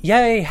it's like,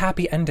 yay,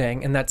 happy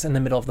ending, and that's in the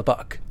middle of the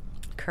book.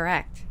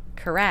 Correct.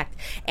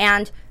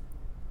 And,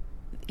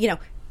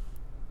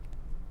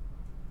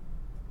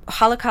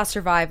 Holocaust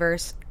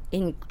survivors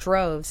in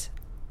droves,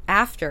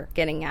 after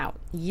getting out,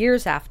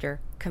 years after,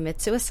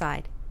 commit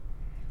suicide.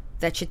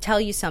 That should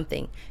tell you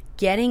something.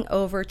 Getting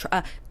over...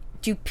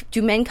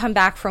 Do men come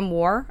back from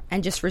war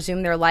and just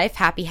resume their life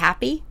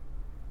happy?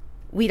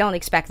 We don't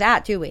expect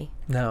that, do we?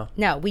 No,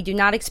 we do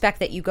not expect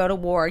that you go to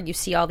war, you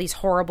see all these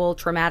horrible,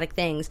 traumatic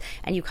things,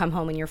 and you come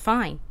home and you're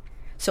fine.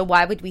 So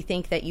why would we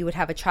think that you would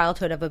have a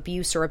childhood of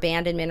abuse or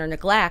abandonment or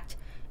neglect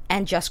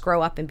and just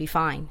grow up and be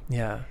fine?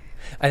 Yeah.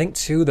 I think,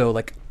 too, though,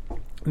 like,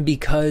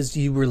 because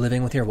you were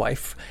living with your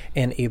wife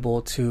and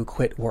able to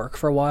quit work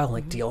for a while and,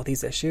 like, deal with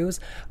these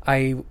issues,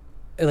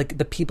 like,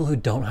 the people who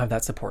don't have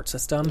that support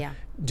system,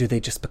 do they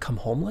just become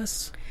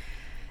homeless?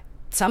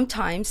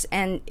 Sometimes.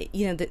 And,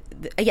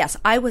 yes,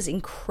 I was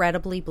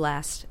incredibly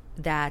blessed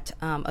that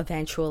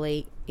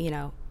eventually,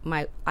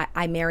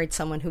 I married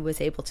someone who was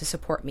able to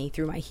support me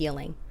through my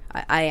healing.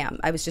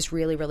 I was just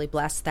really, really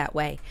blessed that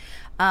way.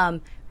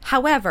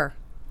 However,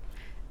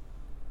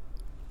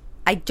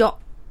 I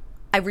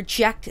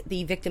reject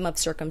the victim of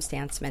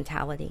circumstance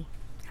mentality.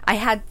 I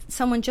had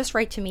someone just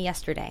write to me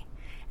yesterday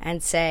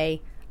and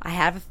say,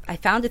 I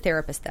found a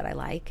therapist that I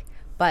like,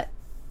 but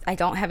I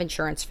don't have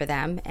insurance for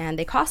them, and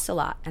they cost a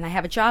lot, and I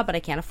have a job, but I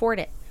can't afford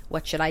it.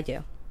 What should I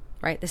do?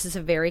 Right? This is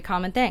a very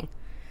common thing.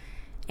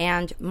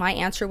 And my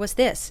answer was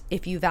this: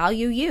 if you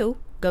value you,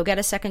 go get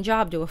a second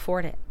job to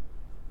afford it.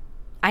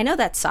 I know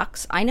that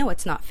sucks. I know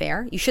it's not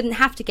fair. You shouldn't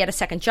have to get a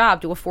second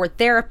job to afford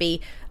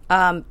therapy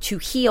to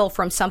heal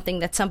from something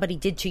that somebody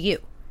did to you.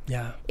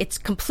 Yeah. It's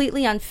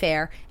completely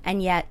unfair,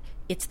 and yet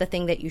it's the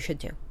thing that you should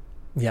do.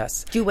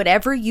 Yes. Do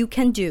whatever you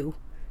can do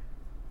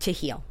to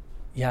heal.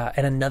 Yeah,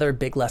 and another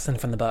big lesson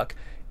from the book: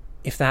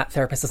 if that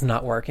therapist is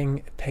not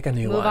working, pick a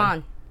new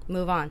one.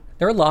 Move on.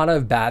 There are a lot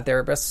of bad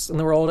therapists in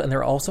the world, and there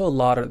are also a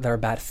lot of that are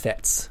bad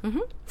fits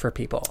for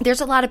people.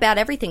 There's a lot of bad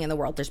everything in the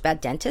world. There's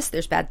bad dentists,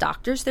 there's bad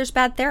doctors, there's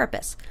bad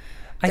therapists.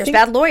 There's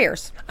bad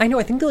lawyers. I know.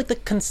 I think the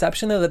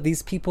conception though that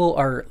these people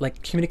are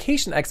like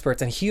communication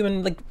experts and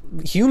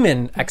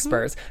human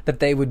experts, that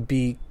they would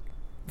be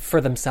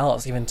for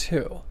themselves even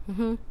too.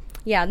 Mm-hmm.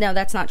 Yeah, no,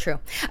 that's not true.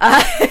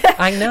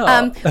 I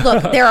know.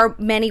 Look, there are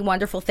many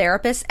wonderful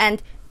therapists,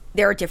 and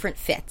there are different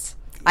fits.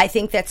 I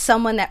think that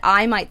someone that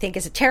I might think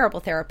is a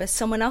terrible therapist,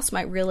 someone else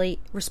might really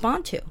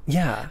respond to.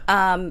 Yeah.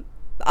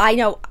 I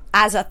know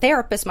as a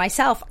therapist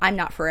myself, I'm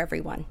not for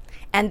everyone.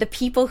 And the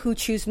people who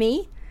choose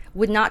me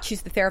would not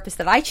choose the therapist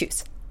that I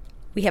choose.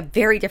 We have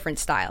very different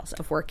styles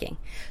of working.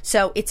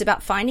 So it's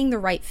about finding the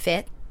right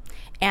fit.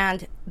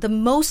 And the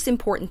most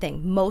important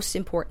thing,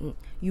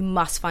 you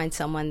must find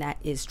someone that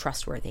is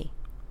trustworthy,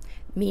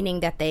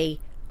 meaning that they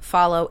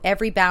follow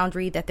every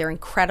boundary, that they're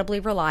incredibly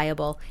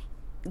reliable.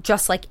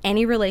 Just like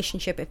any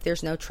relationship, if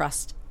there's no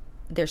trust,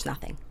 there's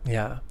nothing.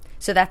 Yeah.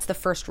 So that's the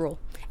first rule.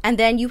 And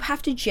then you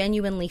have to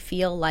genuinely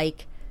feel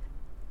like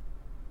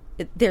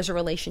there's a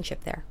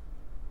relationship there.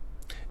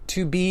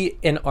 To be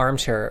an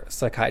armchair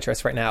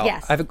psychiatrist right now,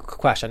 yes. I have a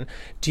question.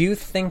 Do you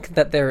think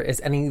that there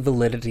is any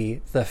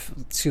validity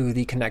to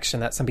the connection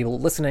that some people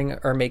listening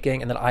are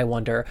making, and that I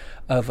wonder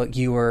of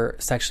you were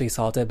sexually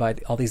assaulted by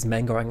all these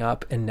men growing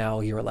up and now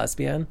you're a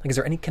lesbian? Like, is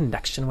there any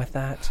connection with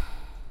that?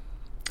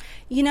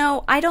 You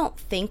know, I don't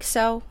think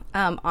so,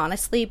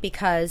 honestly,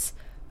 because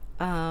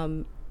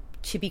to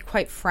be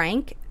quite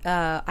frank,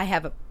 I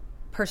have a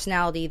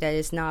personality that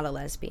is not a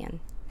lesbian.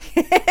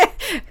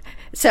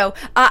 So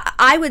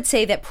I would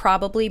say that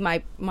probably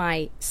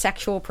my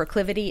sexual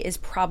proclivity is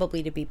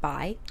probably to be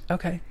bi.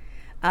 Okay.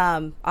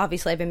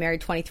 Obviously, I've been married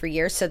 23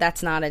 years, so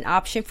that's not an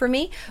option for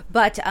me.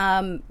 But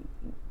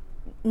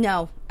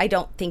no, I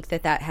don't think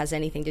that has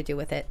anything to do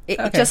with it.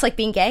 Okay. Just like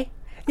being gay.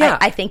 Yeah.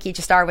 I think you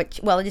just are it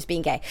is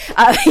being gay.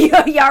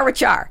 You are what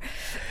you are.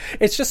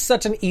 It's just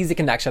such an easy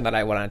connection that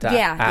I wanted to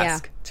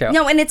ask. Too.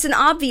 No, and it's an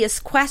obvious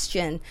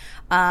question,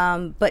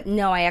 but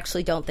no, I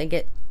actually don't think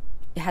it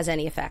has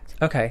any effect.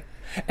 Okay.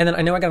 And then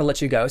I know I got to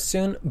let you go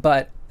soon,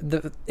 but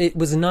it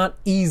was not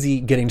easy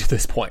getting to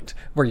this point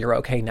where you're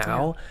okay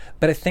now. Yeah.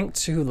 But I think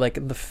too,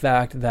 like the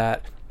fact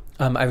that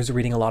I was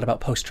reading a lot about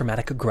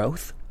post-traumatic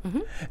growth.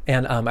 Mm-hmm.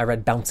 And I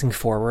read Bouncing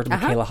Forward with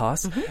Kayla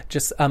Haas. Mm-hmm.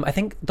 Just, I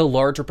think the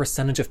larger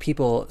percentage of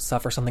people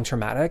suffer something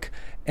traumatic,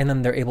 and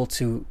then they're able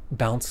to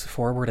bounce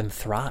forward and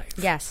thrive.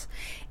 Yes.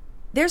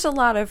 There's a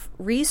lot of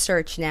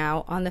research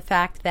now on the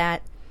fact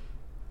that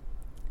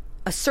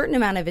a certain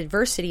amount of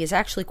adversity is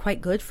actually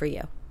quite good for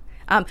you.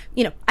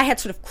 I had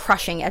sort of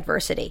crushing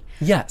adversity.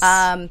 Yes.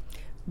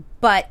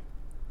 But,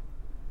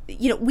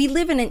 we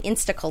live in an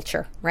Insta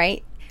culture,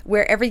 right?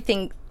 Where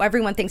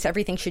everyone thinks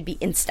everything should be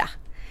Insta.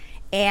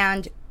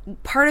 And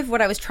part of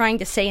what I was trying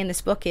to say in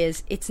this book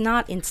is it's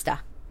not Insta.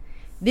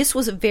 This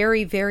was a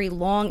very, very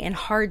long and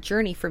hard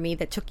journey for me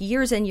that took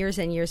years and years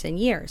and years and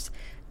years.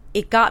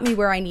 It got me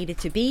where I needed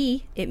to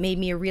be. It made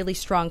me a really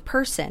strong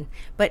person.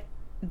 But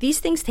these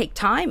things take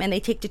time and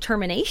they take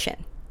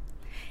determination.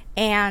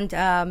 And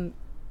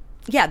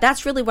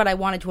that's really what I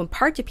wanted to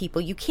impart to people.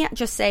 You can't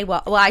just say,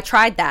 well, I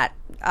tried that.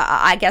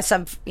 I guess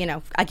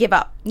I give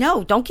up.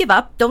 No, don't give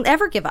up. Don't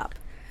ever give up.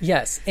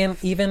 Yes, and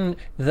even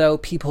though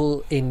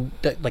people in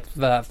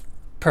the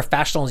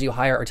professionals you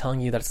hire are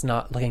telling you that it's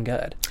not looking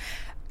good,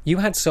 you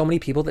had so many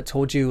people that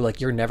told you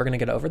like you're never going to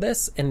get over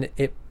this, and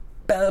it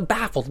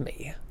baffled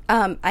me.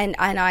 And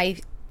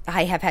I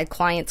have had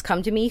clients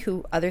come to me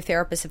who other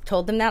therapists have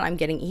told them that. I'm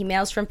getting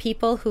emails from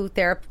people who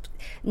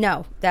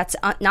no, that's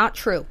not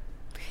true.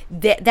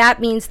 That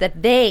means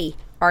that they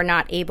are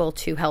not able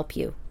to help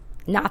you,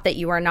 not that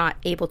you are not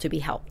able to be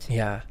helped.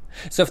 Yeah.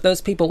 So if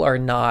those people are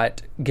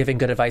not giving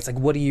good advice, like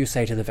what do you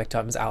say to the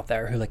victims out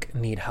there who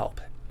need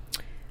help?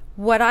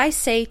 What I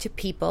say to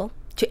people,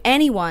 to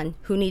anyone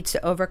who needs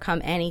to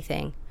overcome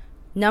anything,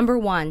 number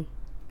one,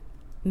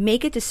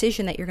 make a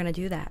decision that you're going to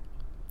do that.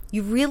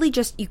 You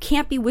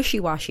can't be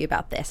wishy-washy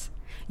about this.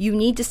 You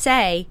need to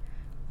say,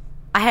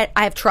 I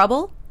have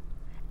trouble,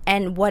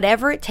 and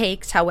whatever it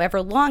takes, however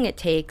long it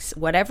takes,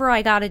 whatever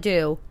I got to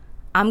do,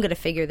 I'm going to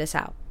figure this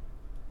out.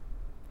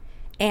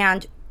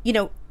 And,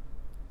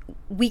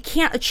 we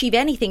can't achieve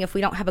anything if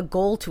we don't have a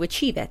goal to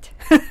achieve it.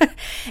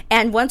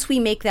 And once we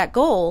make that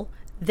goal,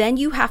 then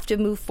you have to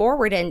move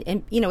forward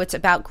and it's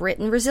about grit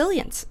and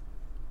resilience.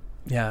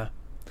 Yeah.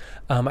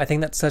 I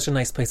think that's such a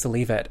nice place to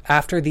leave it.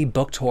 After the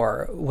book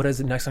tour, what is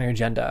next on your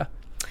agenda?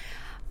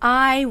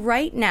 I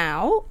right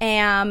now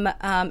am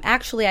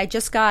actually I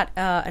just got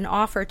an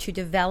offer to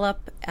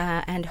develop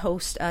and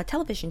host a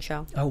television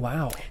show. Oh,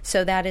 wow.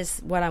 So that is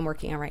what I'm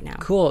working on right now.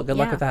 Cool. Good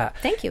luck with that.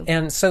 Thank you.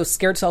 And so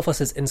Scared Selfless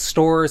is in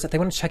stores. If they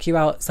want to check you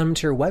out, send them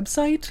to your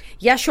website?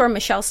 Yeah, sure.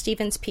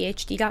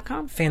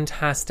 MichelleStevensPhD.com.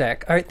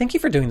 Fantastic. All right. Thank you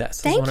for doing this.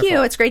 Thank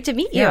you. It's great to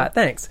meet you. Yeah,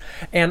 thanks.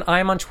 And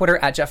I'm on Twitter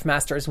at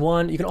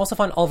JeffMasters1. You can also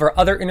find all of our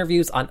other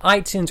interviews on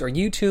iTunes or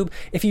YouTube.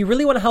 If you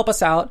really want to help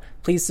us out,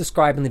 please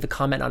subscribe and leave a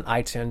comment on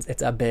iTunes.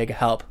 It's a big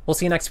help. We'll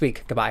see you next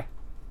week. Goodbye.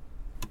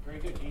 Very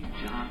good.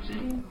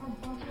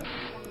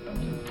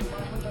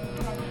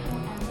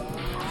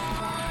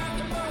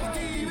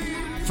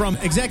 From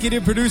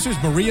executive producers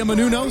Maria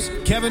Menounos,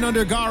 Kevin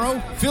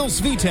Undergaro, Phil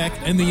Svitek,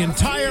 and the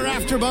entire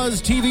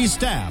AfterBuzz TV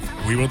staff,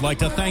 we would like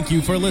to thank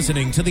you for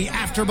listening to the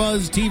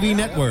AfterBuzz TV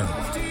network.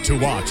 To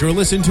watch or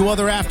listen to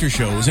other after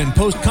shows and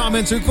post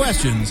comments or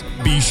questions,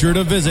 be sure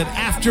to visit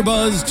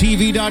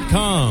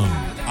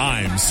AfterBuzzTV.com.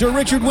 I'm Sir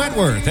Richard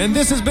Wentworth, and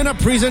this has been a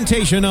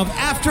presentation of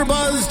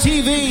AfterBuzz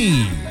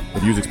TV.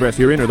 The views expressed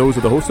herein are those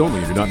of the hosts only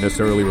and do not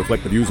necessarily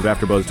reflect the views of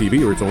AfterBuzz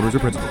TV or its owners or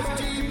principals.